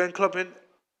not going clubbing,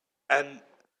 and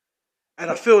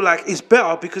I feel like it's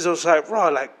better because I was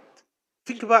like,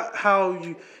 think about how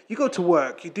you go to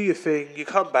work, you do your thing, you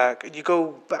come back, and you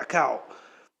go back out.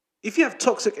 If you have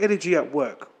toxic energy at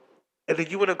work, and then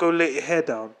you want to go lay your hair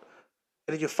down,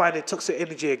 and then you're finding toxic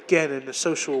energy again in the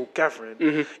social gathering,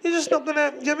 you're just not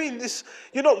gonna. You know what I mean?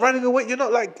 You're not running away. You're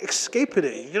not escaping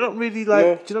it. You're not really do you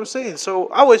know what I'm saying? So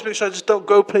I always make sure I just don't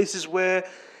go places where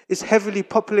it's heavily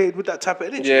populated with that type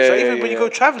of energy. Even when you go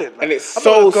traveling, and it's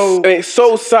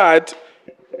so sad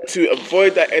to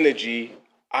avoid that energy.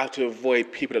 I have to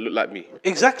avoid people that look like me.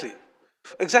 Exactly.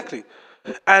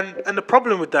 And the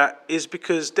problem with that is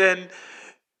because then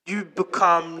you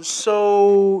become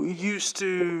so used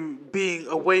to being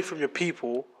away from your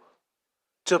people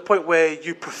to a point where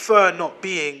you prefer not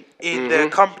being in their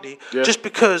company just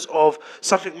because of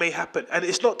something may happen. And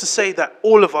it's not to say that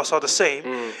all of us are the same.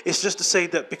 It's just to say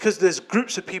that because there's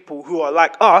groups of people who are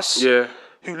like us, who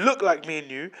look like me and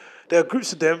you, there are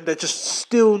groups of them that just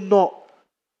still not.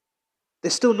 They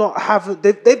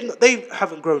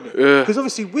haven't grown it. Because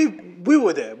obviously we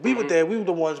were there. We were there. We were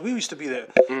the ones. We used to be there.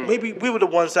 Maybe we were the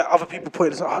ones that other people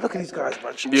pointed us out. Oh, look at these guys,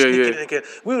 man. Sneaking in again.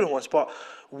 We were the ones. But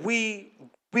we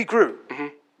grew.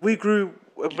 We grew.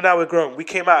 Now we're grown. We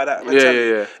came out of that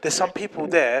mentality. There's some people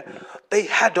there. They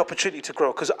had the opportunity to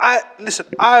grow. Because I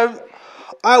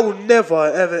will never,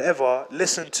 ever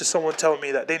listen to someone tell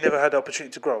me that they never had the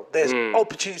opportunity to grow. There's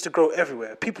opportunities to grow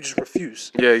everywhere. People just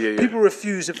refuse. People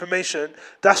refuse information.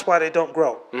 That's why they don't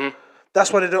grow.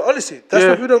 That's why they don't, honestly, that's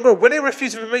why people don't grow. When they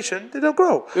refuse information, they don't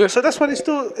grow. So that's why they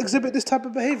still exhibit this type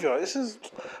of behavior. This is,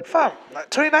 fam,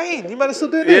 2019, you might have still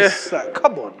doing this.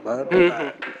 Come on,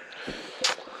 man.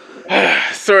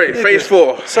 Sorry, Phase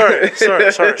 4. Sorry. Let's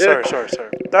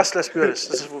be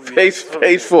honest. This is what we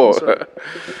Phase 4. Sorry.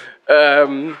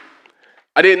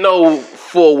 I didn't know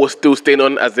Thor was still staying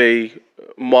on as a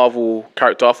Marvel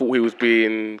character. I thought he was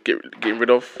being getting rid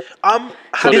of.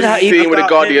 So this scene with the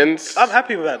Guardians. I'm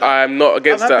happy with that. I'm not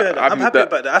against that. I'm happy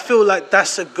about that. I feel like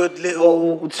that's a good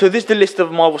little. So this is the list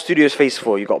of Marvel Studios Phase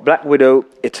 4. You got Black Widow,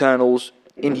 Eternals,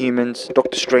 Inhumans,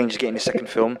 Doctor Strange is getting a second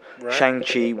film, Right.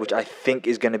 Shang-Chi, which I think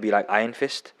is going to be like Iron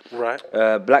Fist, Right.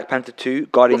 Black Panther 2,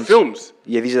 Guardians. What films?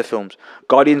 Yeah, these are the films.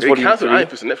 Guardians They Volume cancelled 3. Iron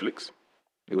Fist on Netflix.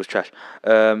 It was trash.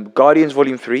 Guardians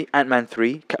Volume 3, Ant-Man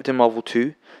 3, Captain Marvel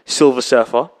 2, Silver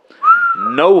Surfer,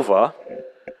 Nova,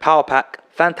 Power Pack,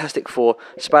 Fantastic Four,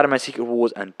 Spider-Man Secret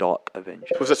Wars, and Dark Avengers.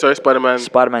 What's that? Sorry, Spider-Man.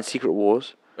 Spider-Man Secret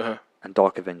Wars Uh-huh. and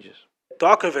Dark Avengers.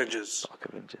 Dark Avengers. Dark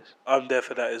Avengers. I'm there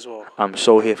for that as well. I'm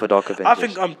so here for Dark Avengers. I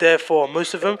think I'm there for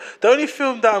most of them. The only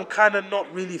film that I'm kind of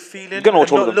not really feeling, gonna watch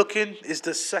and all of not them. looking, is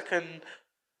the second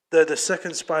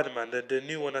Spider-Man, the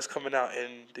new one that's coming out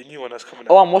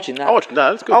Oh, I'm watching that. I watched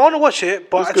that. That's good. I want to watch it,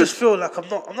 but That's I just good. feel like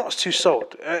I'm not too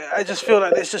sold. I just feel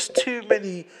like there's just too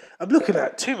many. I'm looking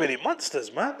at too many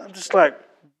monsters, man. I'm just like,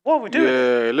 what are we doing?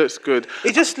 Yeah, it looks good.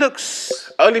 It just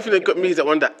looks. Only thing that got me is that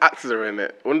one of the actors are in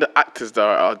it. One of the actors that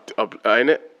are in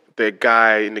it. The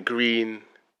guy in the green,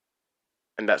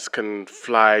 and that's can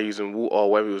fly using water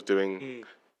or whatever he was doing.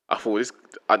 I thought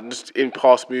just in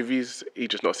past movies, he's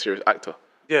just not a serious actor.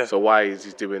 Yeah. So why is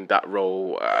he doing that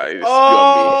role? It's beyond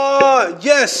Oh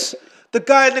yes, the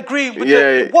guy in the green. With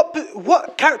Yeah, the,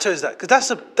 what character is that?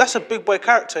 Because that's a big boy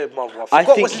character in Marvel. I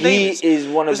forgot think what his name he is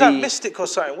one of Was that the- Mystic or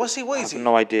something? What I is he? have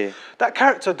no idea. That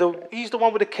character, he's the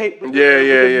one with the cape. With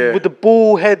Yeah. With the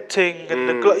bull head thing and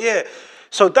the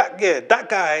So that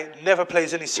guy never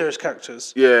plays any serious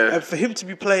characters. Yeah. And for him to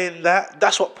be playing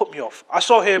that's what put me off. I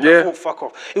saw him Yeah. and thought, fuck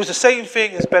off. It was the same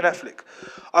thing as Ben Affleck.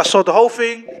 I saw the whole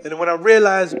thing, and then when I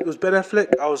realized it was Ben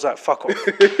Affleck, I was like, fuck off.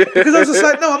 Because I was just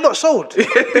like, no, I'm not sold.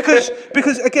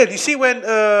 Because again, you see when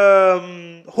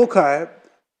Hawkeye,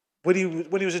 when he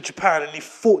was in Japan and he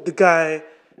fought the guy,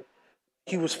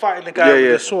 he was fighting the guy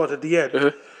with the sword at the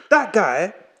end. That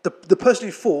guy, the person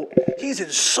he fought, he's in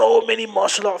so many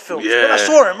martial art films. Yeah. When I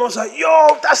saw him, I was like,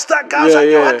 yo, that's that guy. I was like,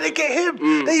 yo, how did they get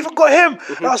him? They even got him.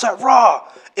 And I was like, rah.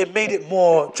 It made it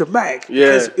more dramatic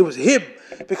because it was him.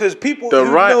 Because people The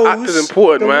who right knows, actor's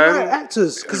important, man. The right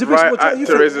actors. Because The if it's right more dramatic, you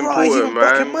actor think, is he's important, even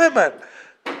back in my man.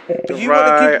 The You want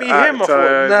to give me right him? I actor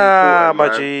thought, is nah, important, my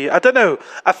man. G. I don't know.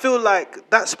 I feel like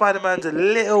that Spider-Man's a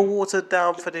little watered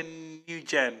down for the new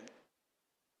gen.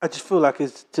 I just feel like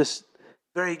it's just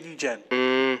very new gen.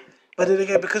 But then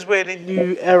again, because we're in a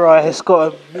new era, it's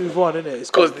got to move on, innit?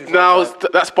 Because now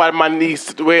that Spider-Man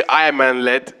needs the way Iron Man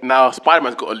led. Now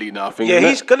Spider-Man's got a lead now. I think. Yeah, isn't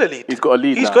he's it? gonna lead. He's got a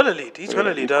lead. He's now. gonna lead. He's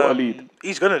gonna lead. He's got a lead.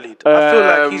 He's gonna lead. I feel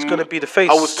like he's gonna be the face.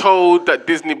 I was told that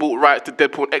Disney bought rights to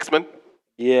Deadpool and X-Men.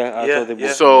 Yeah, I thought they yeah.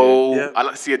 would. So Yeah. I'd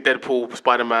like to see a Deadpool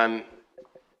Spider-Man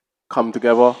come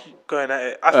together. going at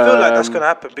it. I feel like that's gonna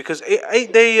happen because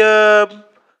ain't they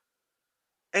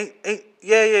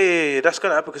yeah. That's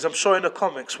gonna happen because I'm sure in the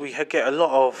comics we get a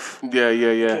lot of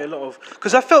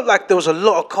because I felt like there was a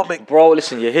lot of comic. Bro,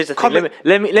 listen, yeah. Here's the thing. Comic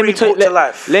Let me being tell you. brought to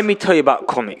life. Let me tell you about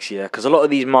comics, yeah. Because a lot of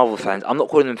these Marvel fans, I'm not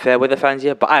calling them fair weather fans,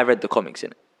 yeah. But I read the comics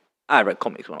in it. I read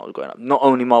comics when I was growing up. Not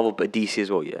only Marvel, but DC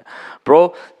as well, yeah.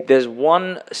 Bro, there's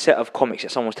one set of comics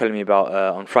that someone was telling me about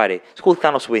on Friday. It's called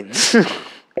Thanos Wins.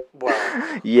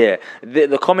 Wow. Yeah,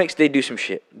 the comics, they do some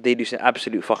shit. They do some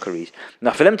absolute fuckeries.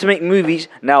 Now, for them to make movies,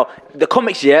 now, the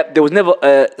comics, yeah, there was never,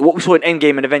 what we saw in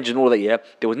Endgame and Avengers and all that, yeah,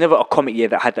 there was never a comic, yeah,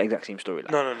 that had the exact same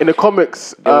storyline. No. In the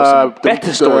comics, There were some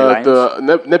better storylines.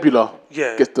 the Nebula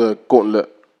Yeah. gets the gauntlet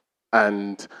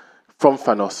and from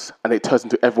Thanos, and it turns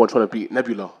into everyone trying to beat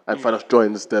Nebula, and Thanos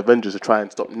joins the Avengers to try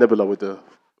and stop Nebula with the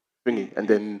thingy, and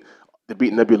then they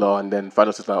beat Nebula, and then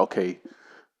Thanos is like, okay,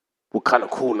 we're kind of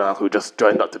cool now. We just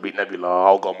joined up to beat Nebula.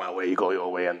 I'll go my way, you go your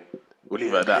way, and we'll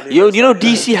leave it at that. Yo, you know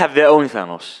DC have their own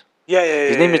Thanos. Yeah.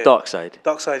 His name is Darkseid.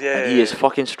 Darkseid, yeah. And he is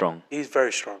fucking strong. He's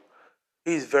very strong.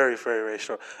 He's very, very, very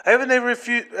strong. Haven't they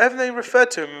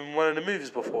referred to him in one of the movies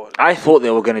before? I thought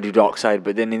they were going to do Darkseid,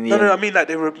 but then in the end... No, I mean like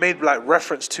they made like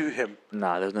reference to him.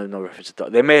 Nah, there's no reference to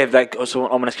Dark. They may have like also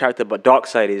an ominous character, but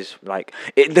Darkseid is like...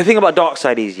 the thing about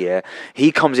Darkseid is, yeah,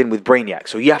 he comes in with Brainiac,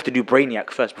 so you have to do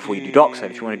Brainiac first before you do Darkseid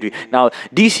if you want to do... Now,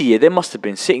 DC, yeah, they must have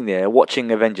been sitting there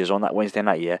watching Avengers on that Wednesday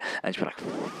night, yeah, and just be like,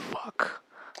 fuck.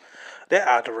 They're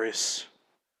out of the race.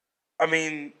 I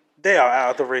mean, they are out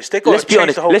of the race. They got Let's to be change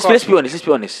honest. the whole Let's cast.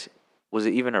 be honest. Was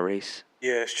it even a race?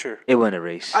 Yeah, it's true. It wasn't a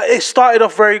race. It started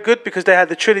off very good because they had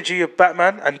the trilogy of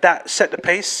Batman, and that set the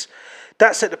pace.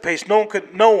 that set the pace. No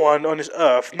one on this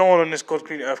earth, no one on this God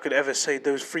green earth could ever say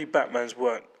those 3 Batmans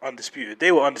weren't undisputed.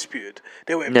 They were undisputed.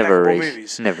 They were impeccable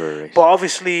movies. Never a race. But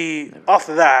obviously,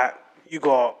 after that, you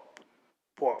got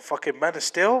fucking Man of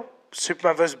Steel,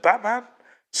 Superman vs Batman,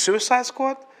 Suicide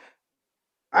Squad,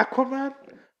 Aquaman,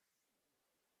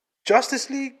 Justice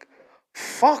League.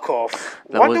 Fuck off.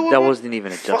 That wasn't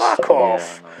even a Justice. Fuck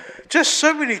off. Yeah, no. Just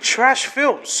so many trash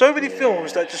films. So many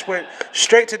films that just went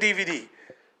straight to DVD.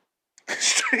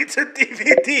 Straight to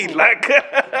DVD. Like,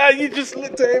 you just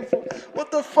looked at him for,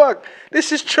 what the fuck?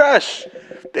 This is trash.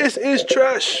 This is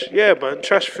trash. Yeah, man.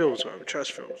 Trash films, man.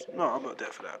 Trash films. No, I'm not there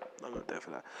for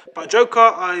that. But Joker,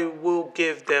 I will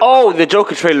give them... Oh, the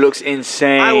Joker trailer looks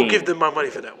insane. I will give them my money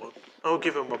for that one. I will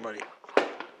give them my money.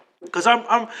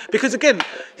 Because again,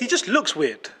 he just looks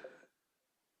weird.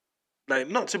 Like,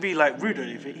 not to be like rude or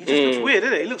anything. He just looks weird,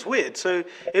 isn't it? He looks weird. So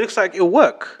it looks like it'll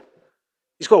work.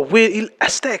 He's got a weird,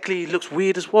 aesthetically, he looks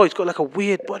weird as well. He's got like a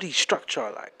weird body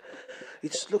structure. Like,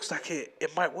 it just looks like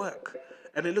it might work.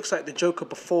 And it looks like the Joker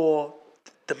before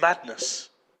the madness.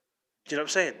 Do you know what I'm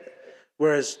saying?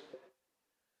 Whereas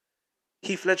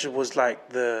Heath Ledger was like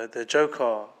the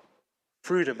Joker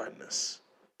through the madness,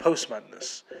 post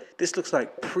madness. This looks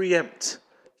like preempt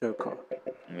Joker.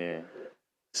 Yeah.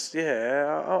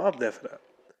 Yeah, I'm there for that.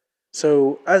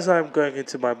 So as I'm going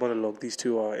into my monologue, these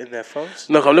two are in their phones.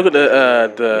 Look, I'm looking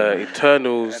at the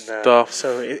Eternals stuff.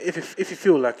 So if you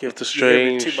feel like you're the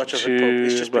hearing Strange too much of hip hop,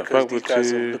 it's just Black because Panther these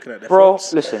guys 2. are looking at their Bro,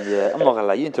 phones. listen, I'm not gonna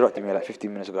lie. You interrupted me like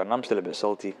 15 minutes ago, and I'm still a bit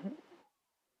salty.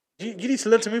 You need to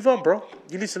learn to move on, bro.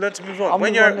 You need to learn to move on. I'll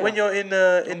when move on you're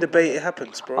in debate, it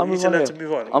happens, bro. I'll You need move to on learn later. to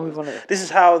move on. I'll move on later. This is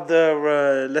how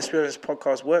the Let's Be Honest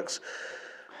podcast works.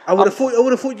 I would have thought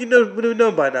would have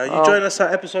known by now. You joined us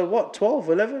at episode 12,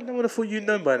 11? I would have thought you'd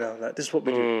known by now. Like, this is what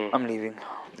we do. I'm leaving.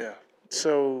 Yeah.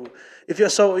 So if you're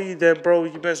salty, then bro,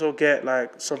 you may as well get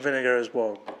like some vinegar as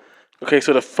well. Okay,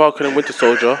 so the Falcon and Winter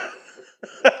Soldier.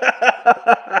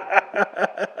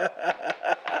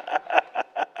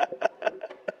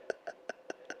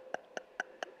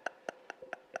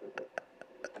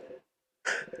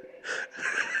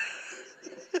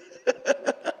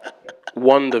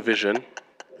 WandaVision.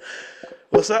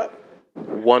 What's that?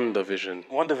 WandaVision.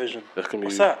 WandaVision. That's gonna be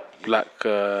What's that? Black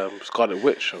Scarlet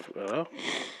Witch. I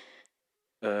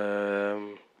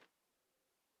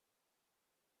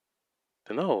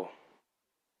don't know.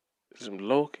 Is it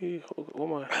Loki? What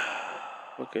am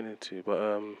I getting into?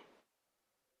 But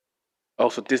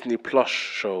also Disney Plus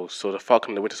shows. So the Falcon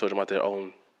and the Winter Soldier might have their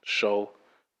own show.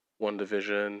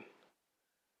 WandaVision.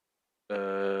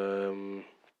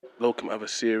 Loki might have a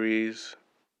series.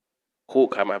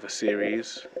 Hawkeye might have a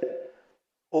series.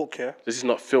 Okay. This is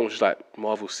not films, it's like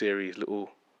Marvel series,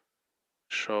 little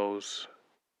shows.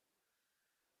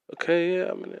 Okay,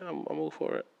 yeah, I'm all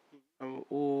for it. I'm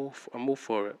all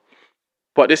for it.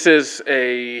 But this is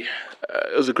it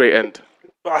was a great end.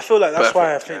 But I feel like that's why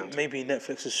I Perfect think end. maybe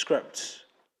Netflix has scrapped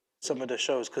some of the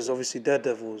shows because obviously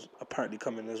Daredevil's apparently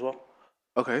coming as well.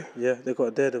 Okay. Yeah, they got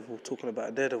a Daredevil talking about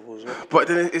a Daredevil as well. But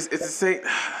then it's the same.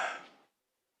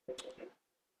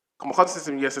 My conversation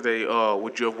to him yesterday,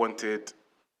 would you have wanted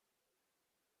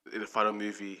in the final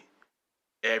movie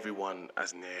everyone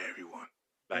as in everyone?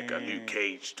 Like a Luke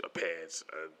Cage appears.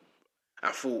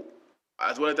 I thought,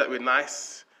 as well as that would be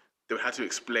nice, they would have to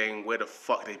explain where the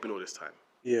fuck they've been all this time.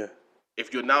 Yeah.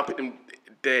 If you're now putting them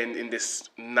then in this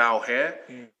now here,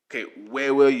 okay,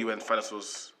 where were you when Thanos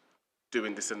was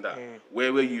doing this and that?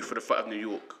 Where were you for the fight of New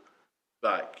York?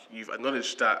 Like, you've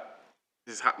acknowledged that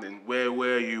this is happening. Where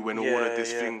were you when all of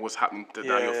this thing was happening?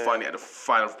 Now you're finally at the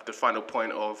final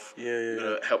point of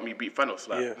help me beat Thanos.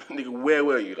 Like, nigga, where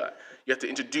were you? Like, you have to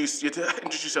introduce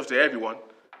yourself to everyone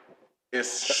in a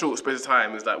short space of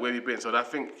time. It's like, where have you been? So I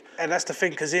think, and that's the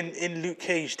thing, because in Luke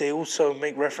Cage they also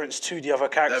make reference to the other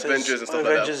characters, Avengers and stuff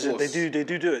Avengers, like that.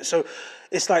 They do it. So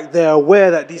it's like they're aware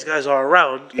that these guys are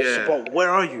around. Yeah. But where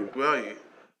are you? where are you?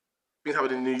 Things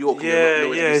happening in New York.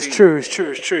 It's true. It's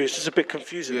just a bit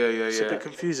confusing. It's a bit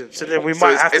confusing. So then we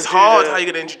might have to. It's hard how you're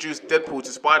gonna introduce Deadpool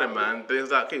to Spider-Man. Then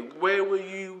it's like, okay, where were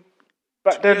you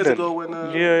back 2 years then? ago when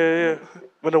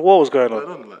when the war was going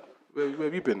on. Like, where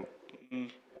have you been?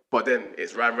 But then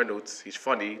it's Ryan Reynolds. He's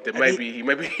funny. Then maybe he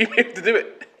able to do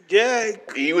it. Yeah,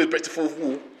 He always breaks the fourth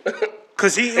wall.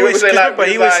 because he He always might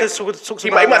talks He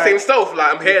about. might say himself,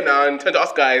 like, I'm here now, and turn to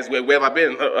us guys, where have I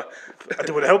been? I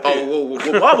do want to help you.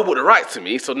 Well, Marvel bought the rights to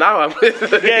me, so now I'm. Yeah.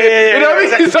 You know what I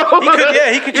mean? Exactly. So,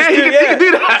 He could just do that. He could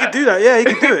do that. He could do that. Yeah, he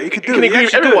could do it. He could do Can it. agree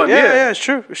with actually do it. everyone, Yeah, it's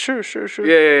true. It's true.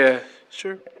 Yeah. It's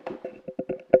true.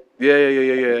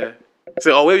 Yeah.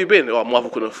 So, where have you been? Oh,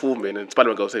 Marvel couldn't afford me, and then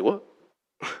Spider-Man goes, say, what?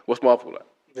 What's Marvel like?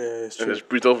 Yeah, it's and true. just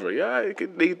breeze over it. Yeah,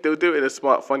 they'll do it in a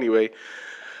smart, funny way.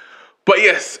 But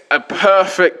yes, a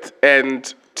perfect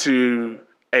end to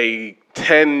a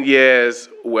 10 years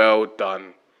well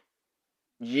done.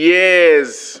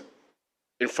 Years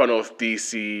in front of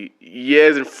DC,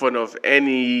 years in front of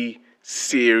any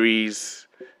series,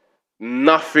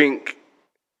 nothing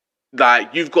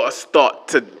that you've got to start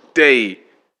today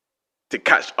to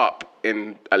catch up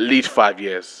in at least 5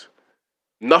 years.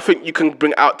 Nothing you can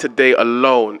bring out today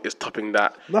alone is topping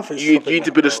that. Nothing's You topping need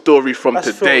to that, build a bro. story from That's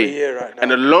film of the today. year right now.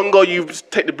 And the longer you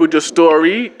take to build your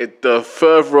story, the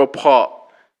further apart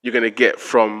you're going to get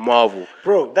from Marvel.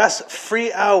 Bro, that's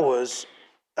 3 hours.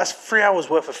 That's 3 hours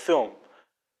worth of film.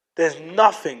 There's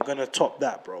nothing gonna top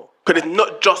that, bro. Because it's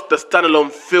not just the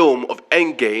standalone film of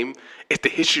Endgame, it's the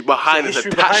history behind it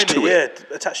attached to it.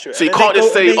 Yeah, attached to it. So you And can't they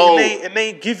just go- say, and they, oh... and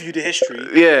they give you the history,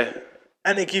 Yeah,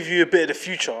 and they give you a bit of the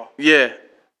future, yeah.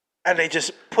 and they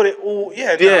just put it all,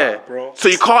 Yeah, bro. So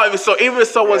you can't even. So even if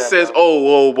someone Yeah, says, bro.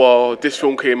 "Oh, well, this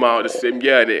film came out the same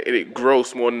year and it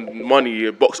grossed more money,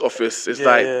 box office," it's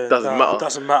doesn't matter.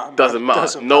 Doesn't matter, man. Doesn't matter.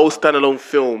 Doesn't No matter. standalone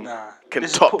film can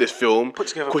This is top put- this film put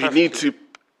together because perfectly.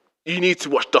 you need to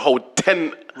watch the whole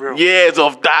 10 Real. years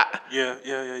of that Yeah.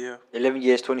 11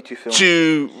 years, 22 films.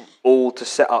 to All to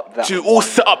set up that. all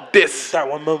set up this. That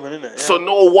one moment, innit? Yeah. So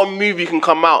no one movie can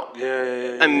come out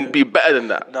yeah. and be better than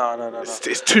that. No.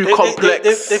 It's too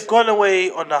complex. They've gone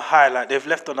away on the high, like they've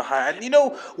left on the high. And you know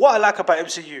what I like about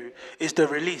MCU is the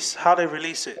release, how they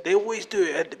release it. They always do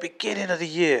it at the beginning of the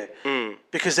year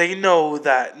because they know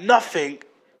that nothing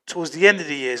towards the end of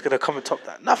the year is gonna come and top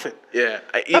that. Nothing. Yeah,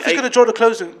 Nothing's gonna draw the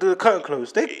curtain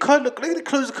close. They closed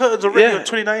the curtains already Yeah. on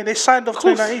 2019. They signed off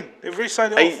course. 2019. They've already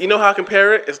signed it And off. you know how I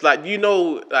compare it? It's like,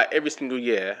 like every single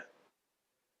year,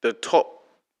 the top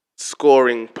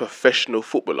scoring professional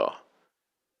footballer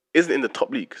isn't in the top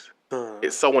leagues.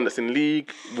 It's someone that's in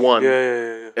League One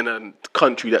in a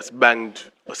country that's banged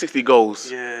 60 goals.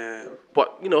 Yeah.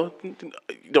 But, you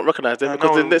don't recognize them I because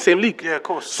know. they're in the same league. Yeah, of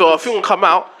course. So a film come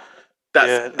out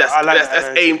Yeah, that's I like that that's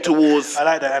analogy. aimed towards I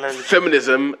like that analogy.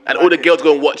 feminism, and I all the like it. girls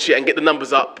go and watch it and get the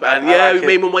numbers up. And I like we it.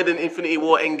 made more money than Infinity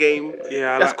War, Endgame.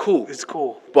 Yeah, that's cool. It's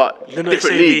cool. But They're not the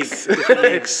different same leagues. league. Different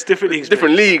leagues. Different leagues.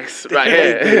 Different mate. leagues right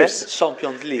here.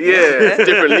 Champions League. Yeah, it's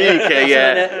different league here,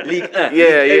 yeah. League 1. Yeah,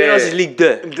 Everyone else yeah. is League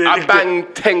 2. I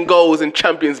banged 10 goals in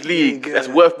Champions League. Yeah. That's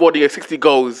worth more than 60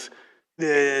 goals. Yeah,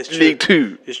 it's true. League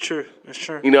 2. It's true. It's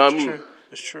true. You know what I It's mean? true.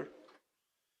 It's true.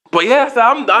 But yeah,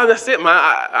 so that's it, man.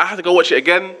 I have to go watch it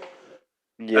again.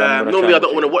 Yeah, Normally I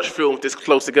don't want to watch films this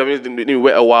close together. You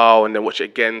wait a while and then watch it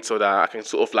again so that I can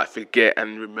sort of like forget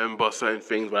and remember certain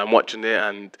things when I'm watching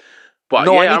it. But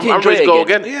No, I yeah, need to I'm enjoy ready it to go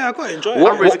again. again. Yeah, I gotta enjoy it.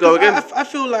 I'm ready to go again. I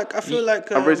feel like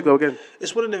I'm ready to go again.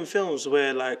 It's one of them films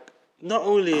where like not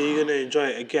only are you gonna enjoy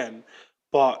it again,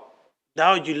 but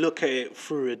now you look at it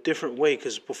through a different way.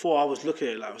 Because before I was looking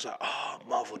at it like I was like, oh, I'm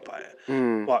marveled by it.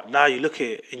 But now you look at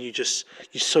it and you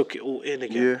soak it all in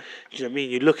again. Yeah. Do you know what I mean?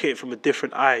 You look at it from a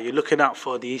different eye. You're looking out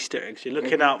for the Easter eggs. You're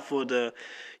looking out for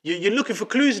you're looking for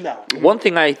clues now. One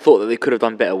thing I thought that they could have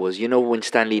done better was, when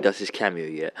Stan Lee does his cameo,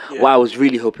 Yeah. what I was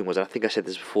really hoping was, and I think I said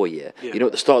this before, Yeah.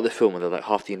 at the start of the film when they're like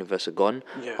half the universe are gone,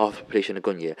 Yeah. half the population are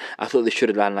gone, I thought they should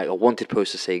have done like a wanted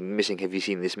poster saying, missing, have you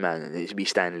seen this man? And it should be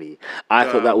Stan Lee. I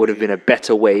thought that would have been a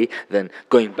better way than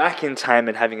going back in time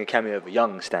and having a cameo of a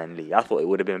young Stan Lee. I thought it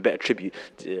would have been a better tribute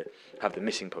to have the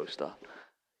missing poster.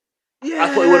 Yeah,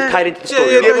 I thought it would have tied into the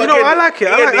story. Yeah, but you know, again- I like it.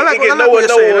 I again, like what again, you're no one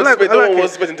saying. was- I like no one it. was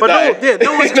expecting to But die.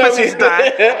 no one's expecting to die,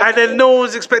 and then no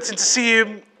one's expecting to see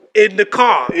him in the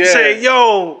car saying,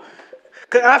 "Yo."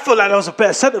 'Cause I feel like that was a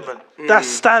better sentiment. That's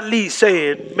Stan Lee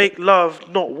saying, "Make love,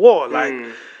 not war." Like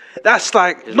that's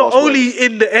like not last only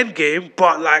in the end game,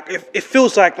 but like it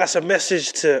feels like that's a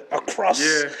message to across.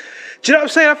 Yeah. Do you know what I'm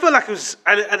saying? I feel like it was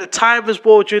at the time as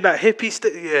well during that hippie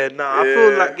state. Yeah, I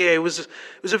feel like it was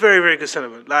a very, very good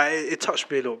sentiment. Like it touched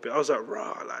me a little bit. I was like,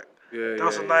 rah, like that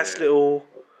was a nice little.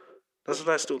 That's a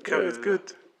nice little Yeah, cameo. it was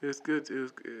good. It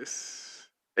was good. It's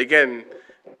again,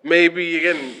 maybe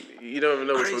you don't even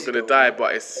know if he's Crazy gonna though, die,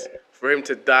 but it's for him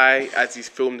to die as he's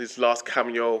filmed his last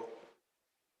cameo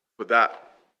for that.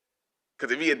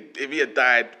 Because if he had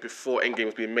died before Endgame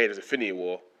was being made as Infinity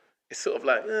War, it's sort of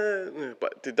like,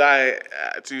 but to die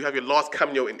to have your last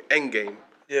cameo in Endgame,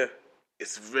 Yeah.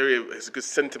 it's a good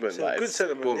sentiment. It's like, a good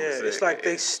sentiment. boom, Yeah, so it's like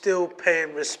they still pay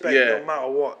him respect Yeah. no matter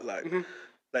what. Like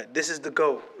this is the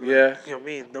goal. Yeah. You know what I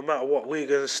mean? No matter what, we're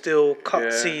gonna still cut Yeah.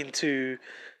 scene to.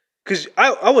 Because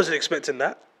I wasn't expecting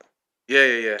that. Yeah. Do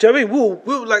you know what I mean?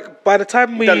 We'll like by the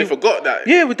time we Danny forgot that.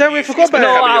 Yeah, we damn near forgot about it.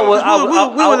 No, I We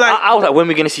was like, when are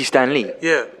we gonna see Stan Lee?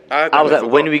 yeah. I was like,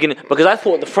 when are we gonna? Because I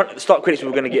thought the start credits we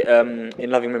were gonna get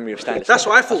In Loving Memory of Stan Lee. That's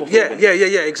what I thought. Yeah.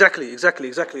 Exactly.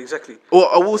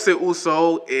 What I will say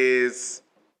also is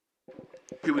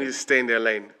people need to stay in their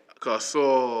lane. Because I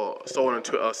saw someone on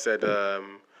Twitter said,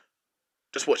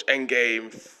 just watch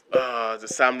Endgame, the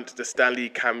Stan Lee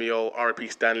cameo, R.I.P.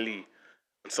 Stan Lee.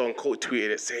 And someone tweeted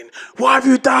it saying, "What have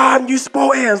you done? You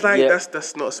spoiled it." I was like,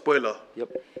 that's not a spoiler. Yep.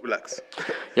 Relax.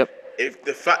 Yep. If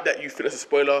the fact that you think it's a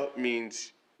spoiler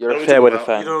means You're a fair weather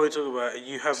fan. You know what we're talking about.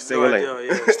 You have Stay no in idea. your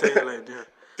Yeah, stay in your lane. Yeah.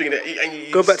 Thinking that, and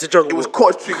you Go back to Jungle It was Book.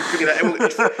 caught thinking that everyone, you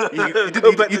did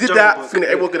Jungle that, Book. thinking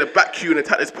that everyone's gonna back you and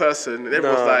attack this person, and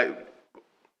everyone's like,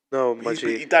 No, my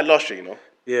he G. died last year, you know.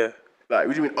 Yeah. Like,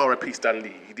 what do you mean R.I.P. Stan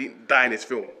Lee? He didn't die in his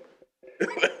film.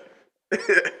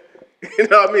 You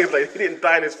know what I mean? It's like, he didn't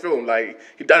die in his film. Like,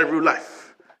 he died in real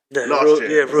life. Yeah, last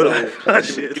year. Yeah, real life.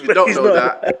 Last year. If you don't know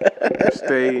that,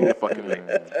 stay in your fucking lane.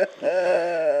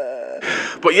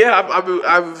 But yeah,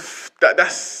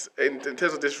 that's in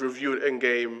terms of this review at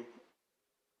Endgame.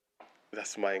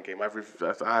 That's my Endgame.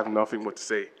 I have nothing more to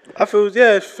say. I feel, for me,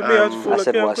 I feel I like,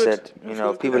 said yeah, what I I'm said. good. You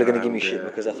know, people are gonna give me shit yeah.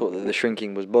 because I thought that The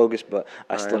Shrinking was bogus, but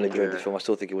I still I'm enjoyed the good. film. I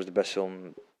still think it was the best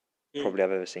film probably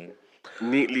I've ever seen.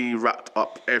 Neatly wrapped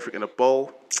up everything in a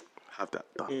bowl. Have that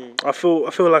done. I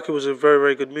feel like it was a very,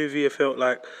 very good movie. I felt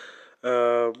like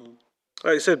I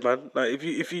said, man, like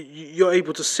if you're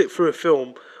able to sit through a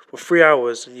film for 3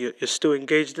 hours and you're still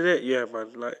engaged in it, yeah,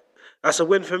 man, like that's a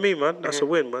win for me, man. That's a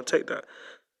win, man. Take that.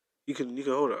 You can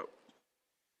hold up.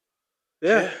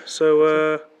 Yeah.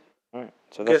 So Right.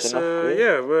 So that's guess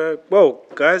enough. well,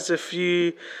 guys, if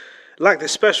you like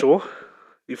this special.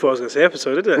 You thought I was going to say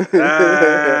episode, didn't it?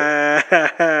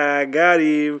 Got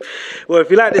him. Well, if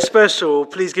you like this special,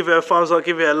 please give it a thumbs up,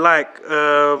 give it a like.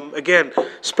 Again,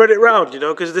 spread it around,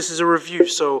 because this is a review.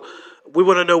 So we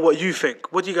want to know what you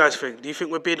think. What do you guys think? Do you think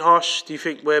we're being harsh? Do you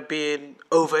think we're being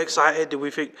overexcited? Do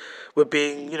we think we're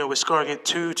being, we're scoring it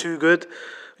too good?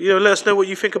 Let us know what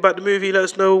you think about the movie. Let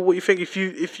us know what you think. If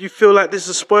you feel like this is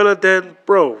a spoiler, then,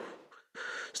 bro,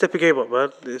 step your game up,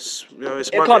 man. It's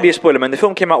It can't be a spoiler, man. The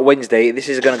film came out Wednesday. This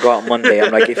is gonna go out Monday.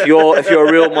 I'm like, if you're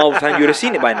a real Marvel fan, you would have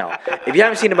seen it by now. If you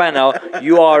haven't seen it by now,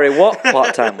 you are a what?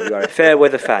 Part-timer. You are a fair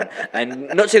weather fan. And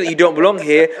not to say that you don't belong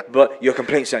here, but your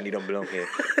complaints certainly don't belong here.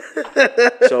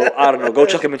 So I don't know. Go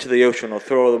chuck them into the ocean or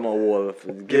throw them on a wall.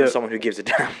 Give them someone who gives a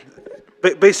damn.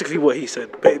 Basically what he said.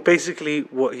 Basically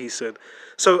what he said.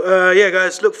 So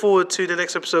guys, look forward to the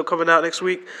next episode coming out next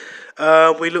week.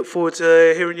 We look forward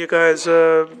to hearing you guys,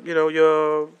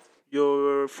 your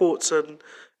thoughts and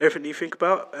everything you think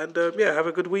about. And have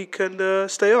a good week and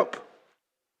stay up.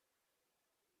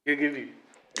 He'll give you.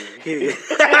 Go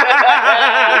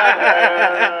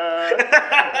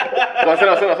on,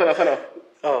 send off.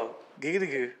 Oh,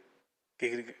 giggity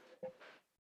goo.